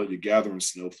now. Hell, you're gathering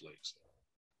snowflakes.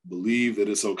 Believe that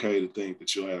it's okay to think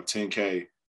that you'll have 10K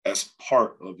as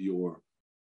part of your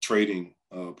trading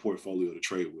portfolio to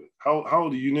trade with. How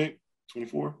old are you, Nick?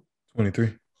 24?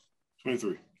 23.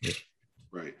 23. Yeah.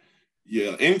 Right.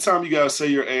 Yeah. Anytime you guys say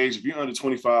your age, if you're under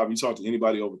 25, you talk to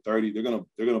anybody over 30, they're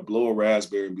gonna blow a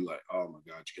raspberry and be like, "Oh my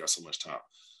God, you got so much time."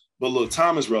 But look,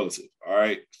 time is relative. All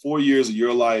right. 4 years of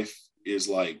your life is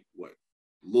like what?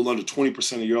 A little under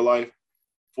 20% of your life.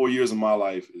 4 years of my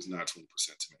life is not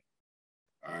 20% to me.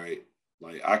 All right.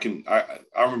 Like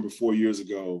I remember 4 years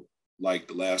ago, like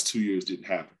the last 2 years didn't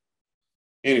happen.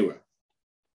 Anyway,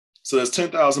 so that's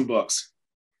 $10,000.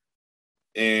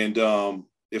 And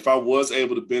if I was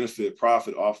able to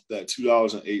profit off that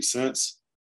 $2.08,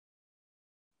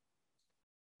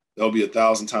 that'll be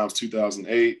 1,000 times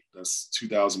 2008. That's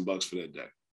 $2,000 for that day.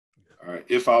 All right.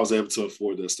 If I was able to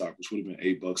afford that stock, which would have been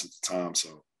 $8 at the time.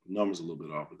 So the number's a little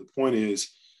bit off. But the point is,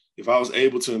 if I was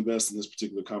able to invest in this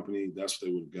particular company, that's what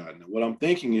they would have gotten. Now, what I'm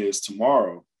thinking is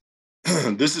tomorrow,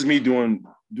 this is me doing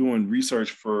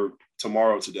research for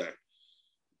tomorrow today.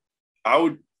 I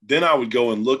would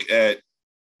go and look at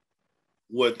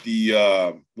what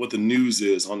the news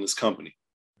is on this company.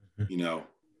 You know,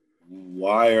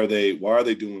 why are they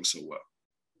doing so well?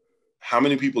 How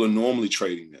many people are normally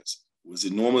trading this? Was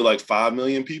it normally like 5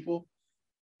 million people?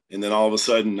 And then all of a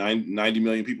sudden 90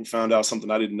 million people found out something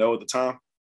I didn't know at the time?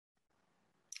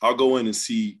 I'll go in and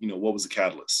see, you know, what was the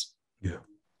catalyst. Yeah.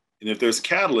 And if there's a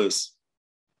catalyst,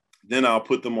 then I'll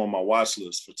put them on my watch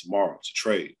list for tomorrow to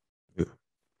trade. Yeah.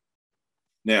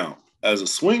 Now, as a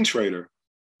swing trader,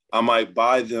 I might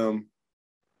buy them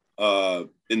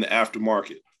in the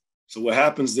aftermarket. So what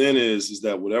happens then is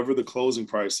that whatever the closing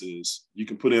price is, you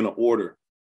can put in an order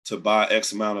to buy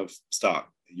X amount of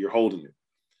stock. You're holding it.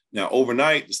 Now,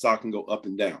 overnight, the stock can go up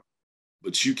and down,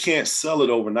 but you can't sell it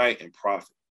overnight and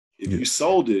profit. If you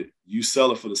sold it, you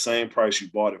sell it for the same price you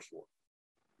bought it for.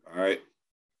 All right.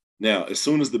 Now, as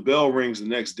soon as the bell rings the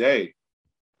next day,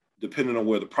 depending on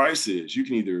where the price is, you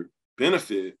can either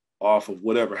benefit off of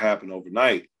whatever happened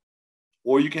overnight,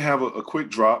 or you can have a quick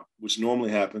drop, which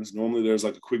normally happens. Normally there's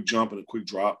like a quick jump and a quick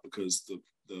drop because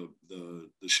the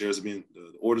shares are the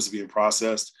orders are being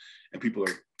processed and people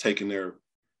are taking their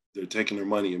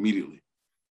money immediately.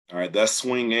 All right. That's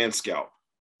swing and scalp.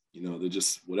 You know, they're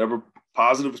just whatever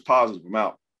positive is positive. I'm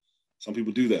out. Some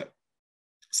people do that.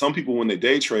 Some people, when they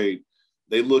day trade,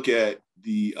 they look at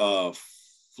the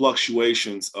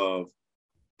fluctuations of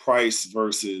price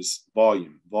versus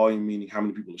volume. Volume meaning how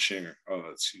many people are sharing,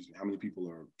 how many people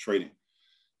are trading.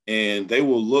 And they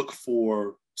will look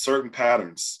for certain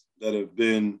patterns that have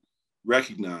been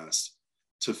recognized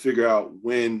to figure out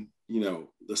when, you know,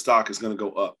 the stock is going to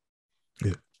go up.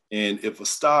 Yeah. And if a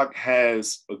stock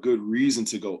has a good reason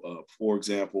to go up, for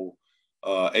example,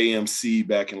 AMC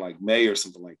back in like May or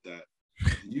something like that,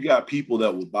 you got people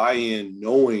that will buy in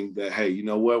knowing that, hey, you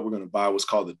know what, we're going to buy what's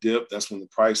called a dip. That's when the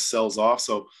price sells off.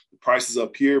 So the price is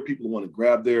up here. People want to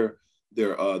grab their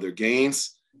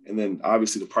gains. And then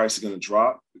obviously the price is going to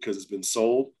drop because it's been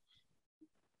sold.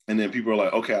 And then people are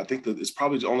like, okay, I think that it's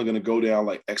probably only going to go down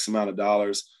like X amount of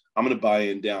dollars. I'm going to buy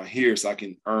in down here so I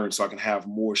can have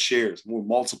more shares, more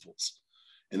multiples.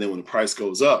 And then when the price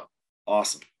goes up,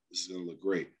 awesome. This is going to look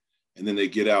great. And then they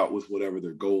get out with whatever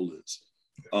their goal is.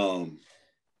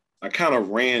 I kind of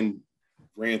ran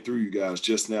through you guys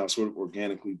just now, sort of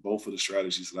organically, both of the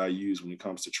strategies that I use when it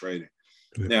comes to trading.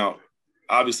 Yeah. Now,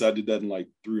 obviously I did that in like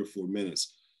 3 or 4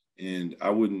 minutes, and I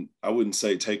wouldn't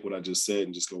say take what I just said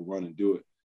and just go run and do it.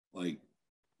 Like,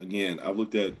 again, I've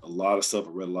looked at a lot of stuff.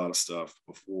 I read a lot of stuff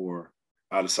before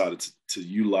I decided to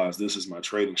utilize this as my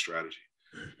trading strategy.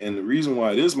 And the reason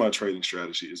why it is my trading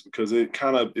strategy is because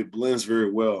it blends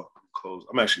very well. Close.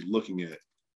 I was actually looking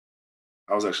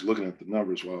at the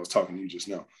numbers while I was talking to you just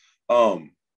now.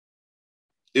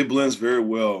 It blends very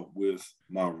well with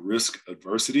my risk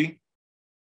adversity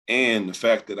and the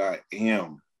fact that I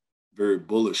am very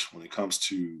bullish when it comes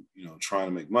to, trying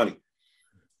to make money.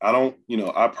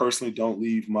 I personally don't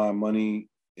leave my money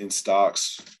in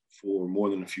stocks for more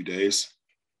than a few days,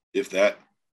 if that.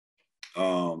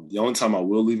 The only time I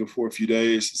will leave it for a few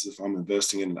days is if I'm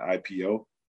investing in an IPO,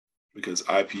 because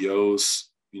IPOs,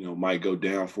 might go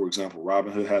down. For example,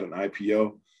 Robinhood had an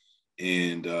IPO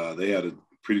and they had a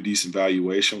pretty decent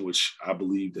valuation, which I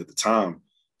believed at the time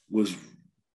was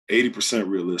 80%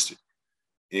 realistic.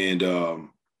 And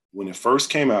when it first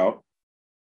came out,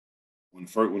 when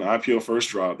the IPO first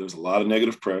dropped, there was a lot of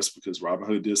negative press because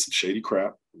Robinhood did some shady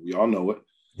crap. We all know it.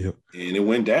 Yep. And it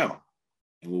went down.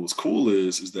 And what was cool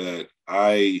is that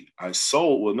I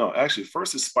sold. Well, no, actually,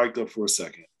 first it spiked up for a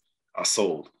second. I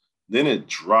sold. Then it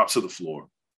dropped to the floor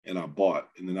and I bought.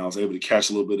 And then I was able to catch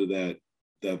a little bit of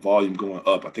that volume going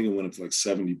up. I think it went up to like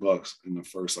 $70 in the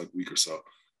first week or so.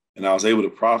 And I was able to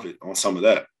profit on some of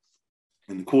that.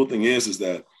 And the cool thing is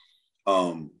that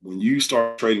when you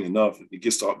start trading enough, it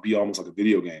gets to be almost like a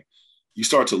video game. You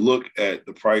start to look at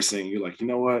the pricing. You're like, you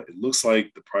know what? It looks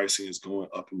like the pricing is going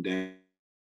up and down.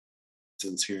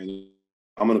 Here and there.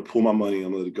 I'm going to pull my money.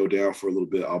 I'm going to go down for a little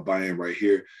bit. I'll buy in right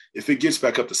here. If it gets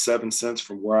back up to 7 cents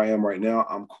from where I am right now,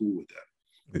 I'm cool with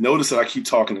that. Notice that I keep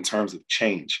talking in terms of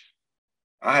change.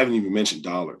 I haven't even mentioned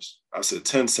dollars. I said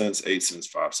 10 cents, 8 cents,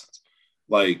 5 cents.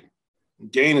 Like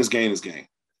gain is gain is gain.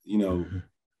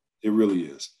 It really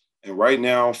is. And right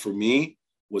now for me,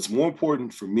 what's more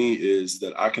important for me is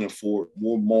that I can afford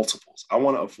more multiples. I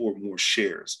want to afford more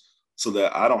shares so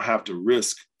that I don't have to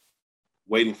risk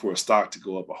waiting for a stock to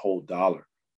go up a whole $1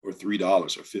 or $3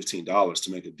 or $15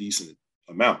 to make a decent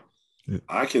amount. Yeah.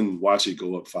 I can watch it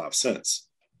go up 5 cents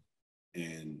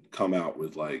and come out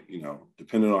with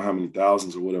depending on how many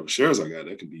thousands or whatever shares I got,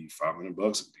 that could be $500, it could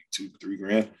be $2,000 to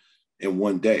 $3,000 in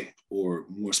one day. Or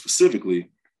more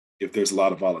specifically, if there's a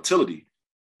lot of volatility,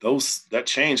 that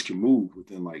change can move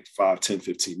within 5, 10,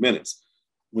 15 minutes.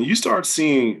 When you start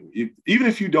seeing, even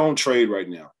if you don't trade right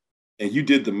now and you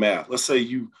did the math, let's say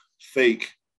you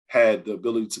fake had the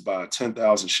ability to buy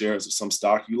 10,000 shares of some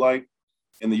stock you like,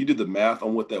 and then you did the math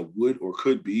on what that would or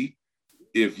could be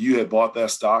if you had bought that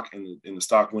stock and the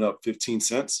stock went up 15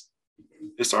 cents,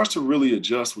 it starts to really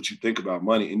adjust what you think about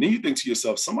money. And then you think to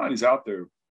yourself, somebody's out there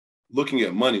looking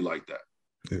at money like that.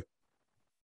 Yeah.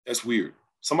 That's weird.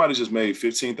 Somebody just made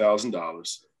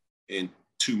 $15,000 in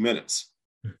 2 minutes.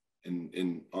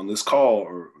 And on this call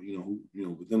or,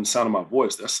 within the sound of my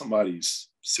voice, that's somebody's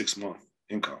 6-month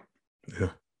income. Yeah.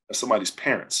 That's somebody's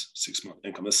parents' 6-month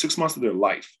income. That's 6 months of their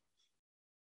life.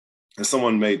 And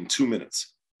someone made in 2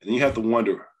 minutes. And then you have to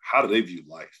wonder, how do they view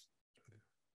life?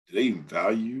 Do they even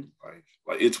value life?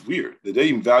 It's weird. Do they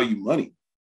even value money?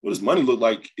 What does money look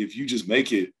like if you just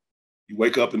make it, you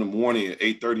wake up in the morning at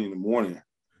 8:30 in the morning.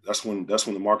 That's when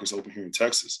the market's open here in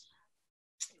Texas.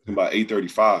 And by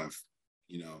 8:35,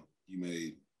 you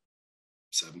made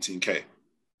 $17K.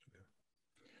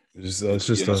 It's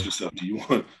just up. Do you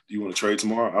want to trade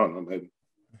tomorrow? I don't know, maybe.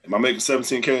 Am I making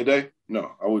 $17K a day?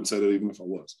 No, I wouldn't say that even if I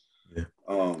was.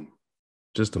 Yeah.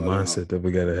 Just the mindset that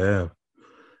we gotta have.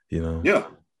 Yeah.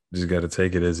 Just gotta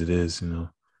take it as it is,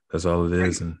 That's all it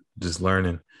is. And just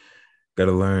learning.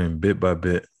 Gotta learn bit by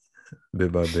bit,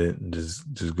 and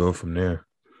just go from there.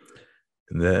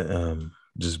 And that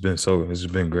it's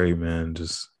been great, man.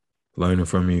 Just learning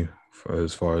from you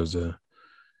as far as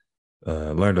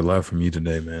learned a lot from you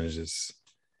today, man. It's just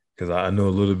because I know a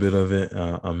little bit of it.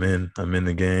 I'm in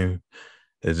the game.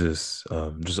 It just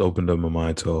opened up my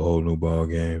mind to a whole new ball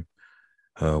game.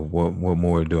 What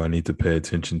more do I need to pay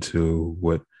attention to?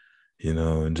 What,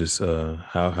 and just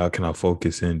how can I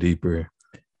focus in deeper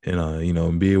and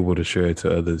and be able to share it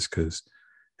to others? Because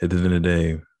at the end of the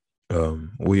day,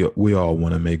 we all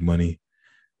want to make money.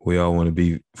 We all want to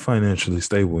be financially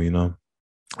stable.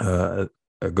 I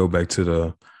go back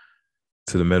to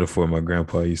the metaphor my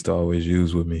grandpa used to always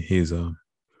use with me. He's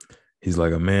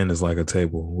like, a man is like a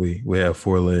table. We have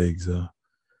 4 legs,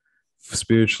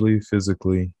 spiritually,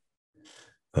 physically,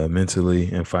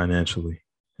 mentally, and financially.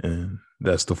 And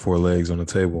that's the 4 legs on the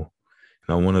table.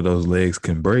 Now, one of those legs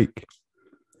can break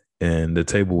and the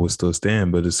table will still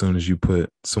stand. But as soon as you put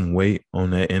some weight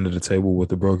on that end of the table with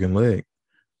the broken leg,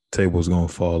 the table's going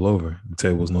to fall over. The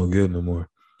table's no good no more.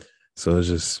 So it's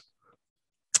just,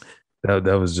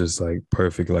 That was just like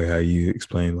perfect, like how you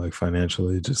explained, like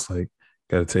financially, just like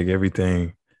got to take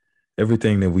everything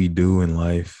that we do in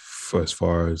life for as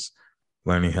far as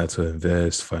learning how to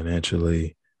invest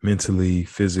financially, mentally,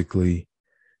 physically,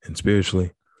 and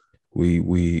spiritually.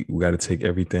 We got to take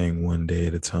everything one day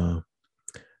at a time.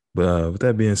 But with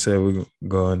that being said, we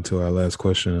go on to our last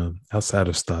question. Outside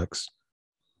of stocks,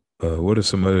 what are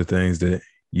some other things that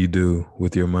you do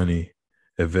with your money,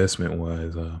 investment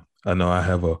wise? I know I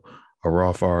have a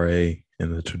Roth RA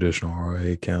and a traditional RA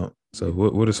account. So,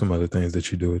 what are some other things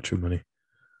that you do with your money?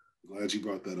 Glad you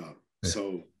brought that up. Yeah.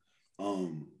 So,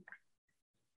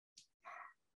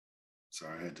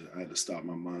 sorry, I had to stop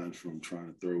my mind from trying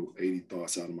to throw 80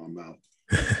 thoughts out of my mouth.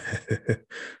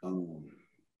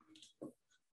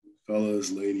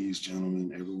 Fellas, ladies,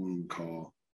 gentlemen, everyone on the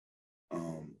call.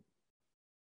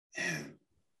 Man,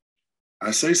 I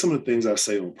say some of the things I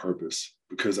say on purpose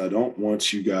because I don't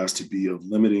want you guys to be of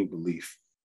limiting belief.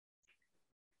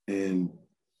 And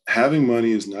having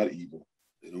money is not evil.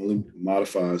 It only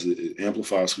modifies it. It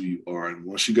amplifies who you are. And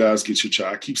once you guys get your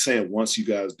child, I keep saying once you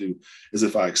guys do, as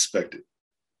if I expect it.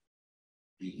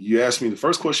 You asked me, the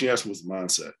first question you asked me was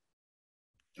mindset.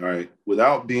 All right.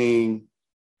 Without being,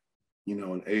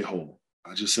 an a-hole,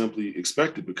 I just simply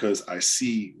expect it because I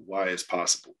see why it's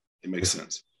possible. It makes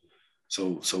sense.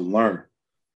 So learn.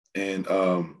 And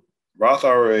Roth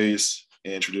IRAs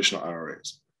and traditional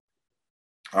IRAs.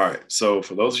 All right. So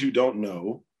for those of you who don't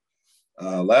know,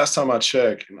 last time I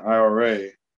checked, an IRA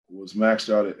was maxed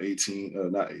out at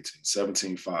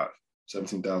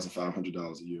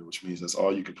 $17,500 a year, which means that's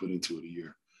all you can put into it a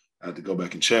year. I had to go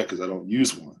back and check because I don't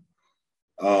use one.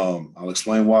 I'll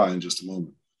explain why in just a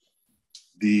moment.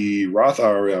 The Roth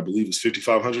IRA, I believe, is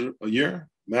 $5,500 a year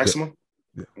maximum.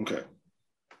 Yeah. Okay.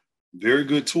 Very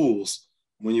good tools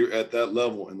when you're at that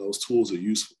level, and those tools are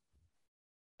useful.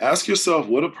 Ask yourself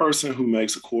what a person who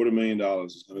makes $250,000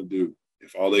 is going to do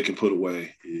if all they can put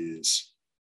away is,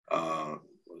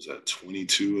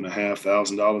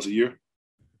 $22,500 a year?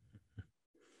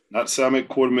 Not to say I make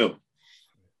 $250,000,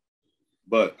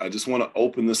 but I just want to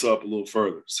open this up a little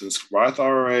further. Since Roth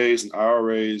IRAs and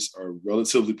IRAs are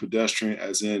relatively pedestrian,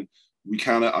 as in we've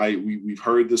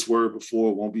heard this word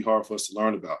before, it won't be hard for us to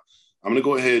learn about. I'm going to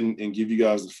go ahead and give you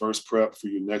guys the first prep for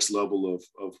your next level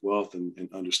of wealth and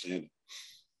understanding.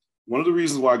 One of the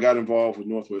reasons why I got involved with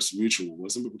Northwestern Mutual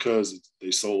wasn't because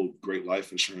they sold great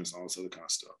life insurance and all this other kind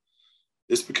of stuff.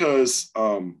 It's because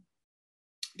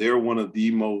they're one of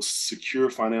the most secure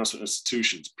financial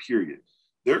institutions, period.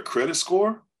 Their credit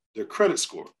score, the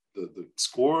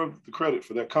score of the credit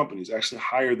for that company is actually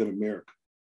higher than America.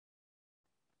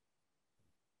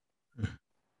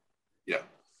 Yeah.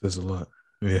 There's a lot.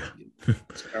 Yeah.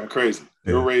 It's kind of crazy.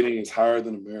 Their rating is higher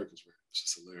than America's rating. It's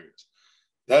just hilarious.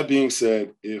 That being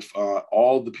said, if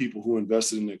all the people who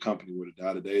invested in their company were to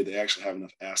die today, they actually have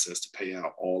enough assets to pay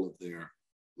out all of their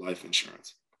life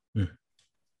insurance.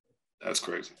 That's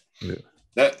crazy. Yeah.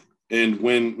 And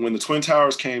when the Twin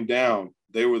Towers came down,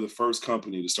 they were the first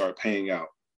company to start paying out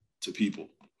to people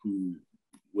who,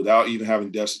 without even having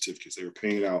death certificates, they were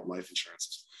paying out life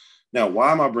insurances. Now,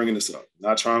 why am I bringing this up?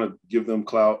 Not trying to give them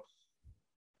clout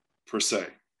per se.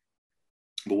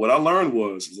 But what I learned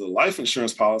was that a life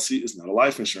insurance policy is not a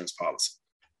life insurance policy.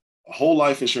 A whole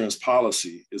life insurance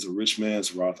policy is a rich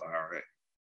man's Roth IRA.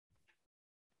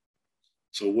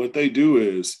 So what they do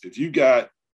is, if you got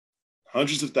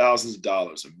hundreds of thousands of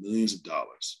dollars or millions of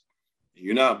dollars, and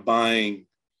you're not buying,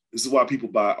 this is why people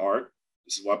buy art.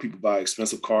 This is why people buy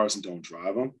expensive cars and don't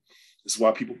drive them. This is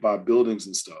why people buy buildings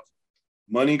and stuff.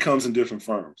 Money comes in different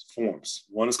forms.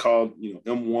 One is called,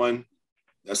 M1.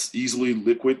 That's easily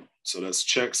liquid. So that's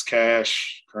checks,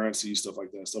 cash, currency, stuff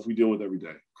like that, stuff we deal with every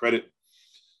day. Credit.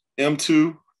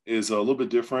 M2 is a little bit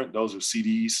different. Those are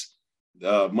CDs,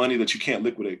 money that you can't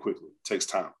liquidate quickly. It takes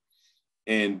time.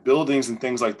 And buildings and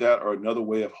things like that are another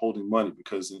way of holding money,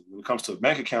 because when it comes to a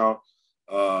bank account,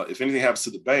 if anything happens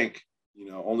to the bank,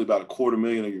 only about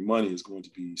 $250,000 of your money is going to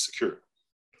be secure.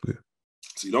 Yeah.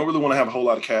 So you don't really want to have a whole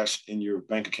lot of cash in your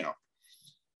bank account.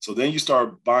 So then you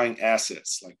start buying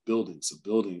assets like buildings. A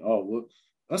building, oh, well,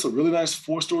 that's a really nice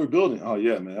 4-story building. Oh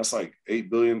yeah, man, that's like $8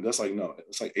 billion. That's like, no,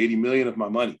 it's like 80 million of my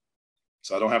money.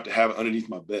 So I don't have to have it underneath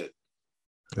my bed.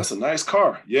 That's a nice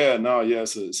car. Yeah, no, yeah,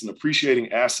 it's an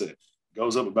appreciating asset. It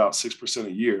goes up about 6%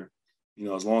 a year,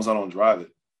 as long as I don't drive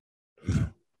it.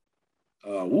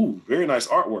 Very nice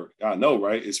artwork. I know,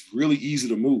 right? It's really easy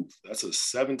to move. That's a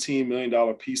 $17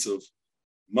 million piece of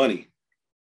money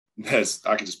that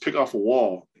I can just pick off a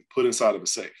wall and put inside of a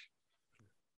safe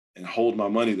and hold my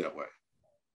money that way.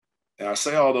 And I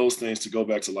say all those things to go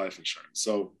back to life insurance.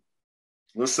 So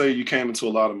let's say you came into a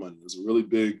lot of money. There's a really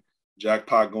big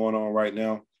jackpot going on right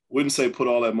now. Wouldn't say put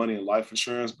all that money in life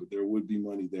insurance, but there would be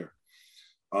money there.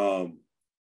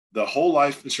 The whole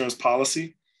life insurance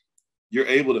policy, you're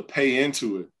able to pay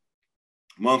into it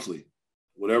monthly,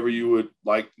 whatever you would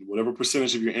like, whatever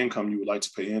percentage of your income you would like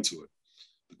to pay into it.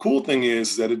 The cool thing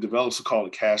is that it develops what's called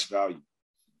a cash value.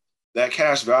 That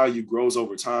cash value grows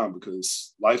over time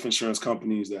because life insurance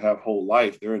companies that have whole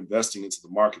life, they're investing into the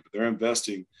market, but they're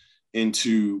investing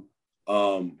into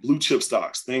blue chip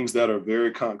stocks, things that are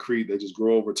very concrete, that just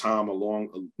grow over time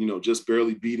along, just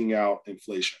barely beating out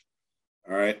inflation.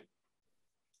 All right.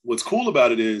 What's cool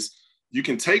about it is you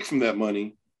can take from that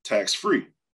money tax-free.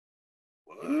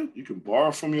 What? You can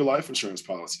borrow from your life insurance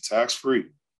policy tax-free.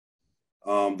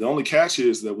 The only catch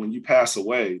is that when you pass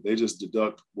away, they just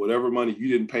deduct whatever money you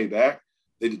didn't pay back.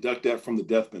 They deduct that from the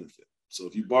death benefit. So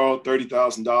if you borrowed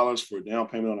 $30,000 for a down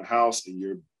payment on a house and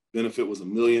your benefit was $1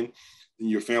 million, then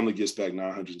your family gets back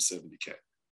 $970K.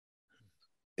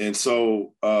 And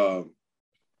so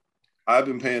I've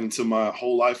been paying into my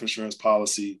whole life insurance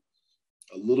policy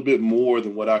a little bit more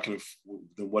than what I can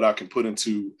put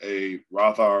into a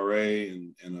Roth IRA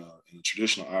and a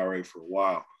traditional IRA for a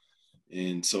while.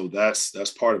 And so that's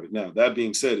part of it. Now, that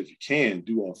being said, if you can,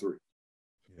 do all three.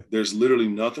 Yeah. There's literally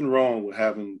nothing wrong with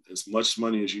having as much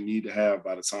money as you need to have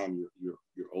by the time you're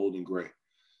old and gray.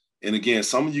 And again,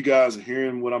 some of you guys are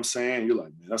hearing what I'm saying. You're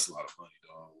like, man, that's a lot of money,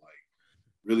 dog. Like,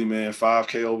 really, man,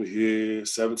 $5K over here,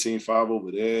 $17,500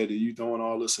 over there. You throwing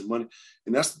all this in money.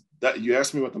 And that's that. You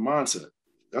asked me about the mindset.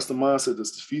 That's the mindset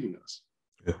that's defeating us.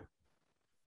 Yeah.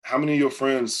 How many of your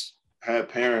friends had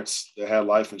parents that had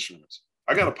life insurance?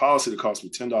 I got a policy that cost me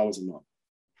 $10 a month.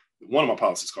 One of my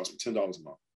policies cost me $10 a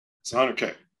month. It's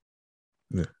 $100K.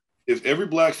 Yeah. If every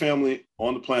Black family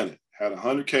on the planet had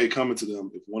 $100K coming to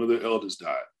them if one of their elders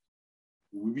died,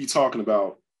 we'd be talking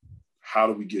about how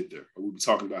do we get there? Or we'd be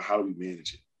talking about how do we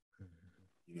manage it?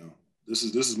 This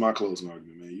is my closing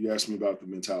argument, man. You asked me about the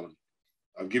mentality.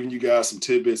 I've given you guys some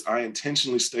tidbits. I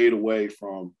intentionally stayed away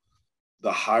from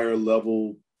the higher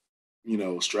level,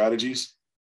 strategies,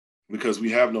 because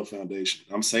we have no foundation.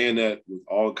 I'm saying that with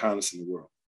all kindness in the world.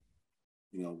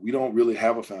 We don't really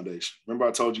have a foundation. Remember,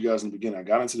 I told you guys in the beginning, I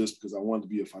got into this because I wanted to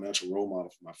be a financial role model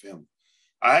for my family.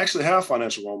 I actually have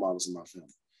financial role models in my family,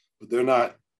 but they're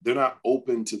not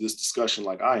open to this discussion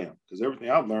like I am, because everything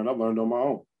I've learned on my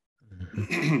own.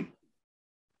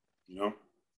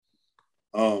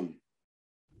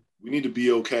 We need to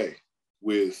be okay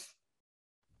with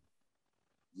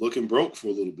looking broke for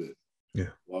a little bit. Yeah.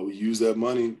 While we use that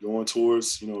money going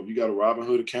towards, if you got a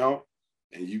Robinhood account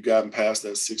and you've gotten past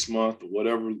that 6 month or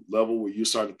whatever level where you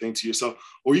start to think to yourself,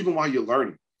 or even while you're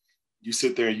learning, you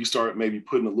sit there and you start maybe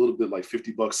putting a little bit like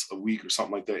 $50 a week or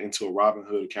something like that into a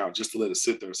Robinhood account just to let it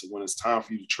sit there. So when it's time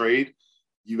for you to trade,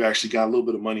 you've actually got a little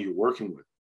bit of money you're working with.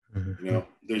 Mm-hmm.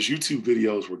 There's YouTube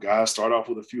videos where guys start off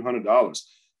with a few $100s.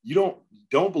 You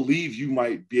don't believe you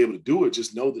might be able to do it.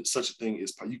 Just know that such a thing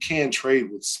is, you can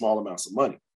trade with small amounts of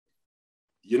money.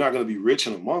 You're not going to be rich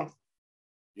in a month.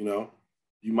 You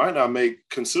might not make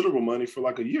considerable money for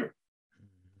like a year.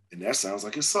 And that sounds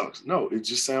like it sucks. No, it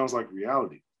just sounds like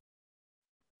reality.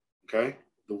 Okay.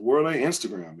 The world ain't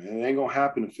Instagram, man. It ain't going to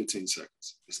happen in 15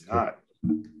 seconds. It's not.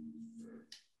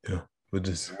 Yeah. We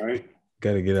just all right.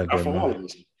 Got to get out there. For all of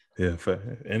us. Yeah. For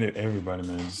everybody,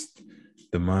 man. Just,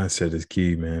 the mindset is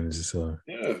key, man. It's just,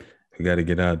 we got to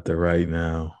get out there right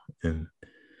now and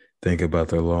think about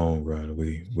the long run.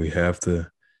 We have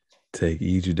to take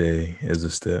each day as a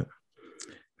step.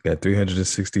 We got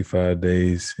 365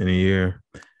 days in a year.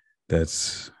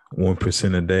 That's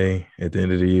 1% a day. At the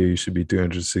end of the year, you should be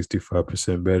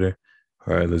 365% better.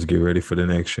 All right, let's get ready for the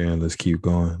next year and let's keep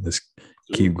going. Let's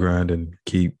keep grinding,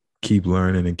 keep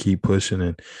learning and keep pushing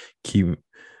and keep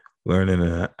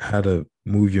learning how to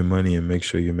move your money and make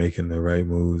sure you're making the right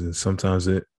moves. And sometimes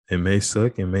it may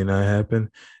suck, it may not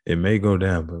happen, it may go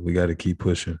down, but we got to keep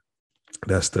pushing.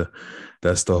 That's the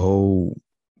whole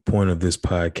point of this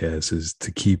podcast, is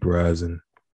to keep rising.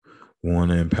 We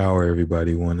want to empower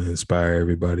everybody, want to inspire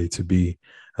everybody to be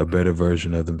a better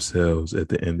version of themselves at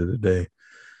the end of the day.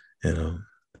 And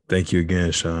thank you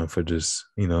again, Sean, for just,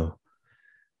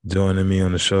 joining me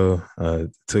on the show. It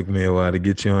took me a while to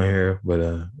get you on here, but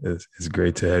it's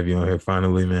great to have you on here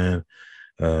finally, man.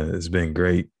 It's been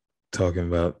great talking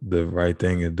about the right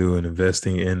thing to do and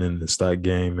investing in the stock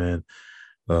game, man.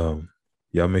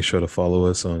 Y'all make sure to follow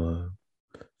us on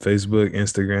Facebook,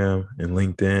 Instagram, and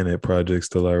LinkedIn at Project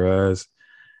Still I Rise.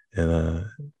 And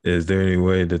is there any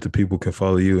way that the people can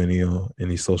follow you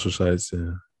any social sites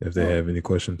if they have any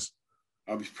questions?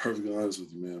 I'll be perfectly honest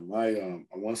with you, man. My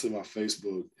I want to say my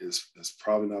Facebook has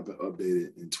probably not been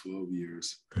updated in 12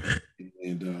 years.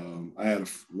 And I had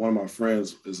one of my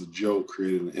friends, as a joke,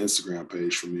 created an Instagram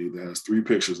page for me that has 3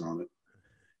 pictures on it.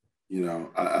 You know,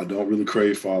 I don't really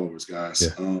crave followers,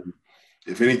 guys. Yeah.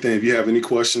 If anything, if you have any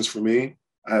questions for me,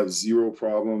 I have zero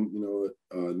problem. You know,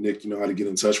 Nick, you know how to get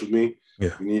in touch with me. Yeah.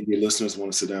 If any of your listeners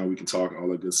want to sit down, we can talk, all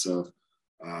that good stuff.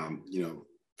 You know,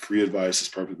 free advice is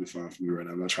perfectly fine for me right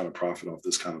now. I'm not trying to profit off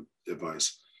this kind of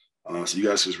advice. So you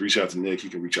guys just reach out to Nick. You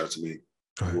can reach out to me.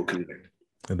 Right. We'll connect.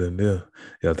 And then,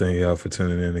 yeah, thank y'all for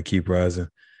tuning in to Keep Rising.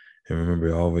 And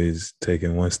remember, always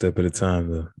taking one step at a time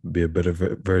to be a better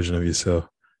version of yourself.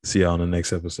 See y'all on the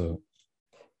next episode.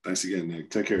 Thanks again,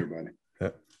 Nick. Take care, everybody.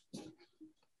 Yep.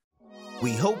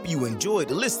 We hope you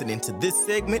enjoyed listening to this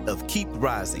segment of Keep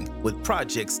Rising with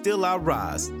Project Still I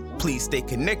Rise. Please stay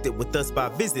connected with us by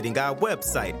visiting our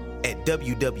website at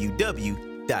www.psir.org.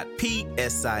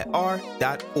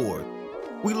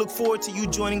 We look forward to you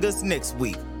joining us next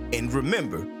week. And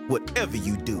remember, whatever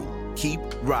you do, keep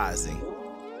rising.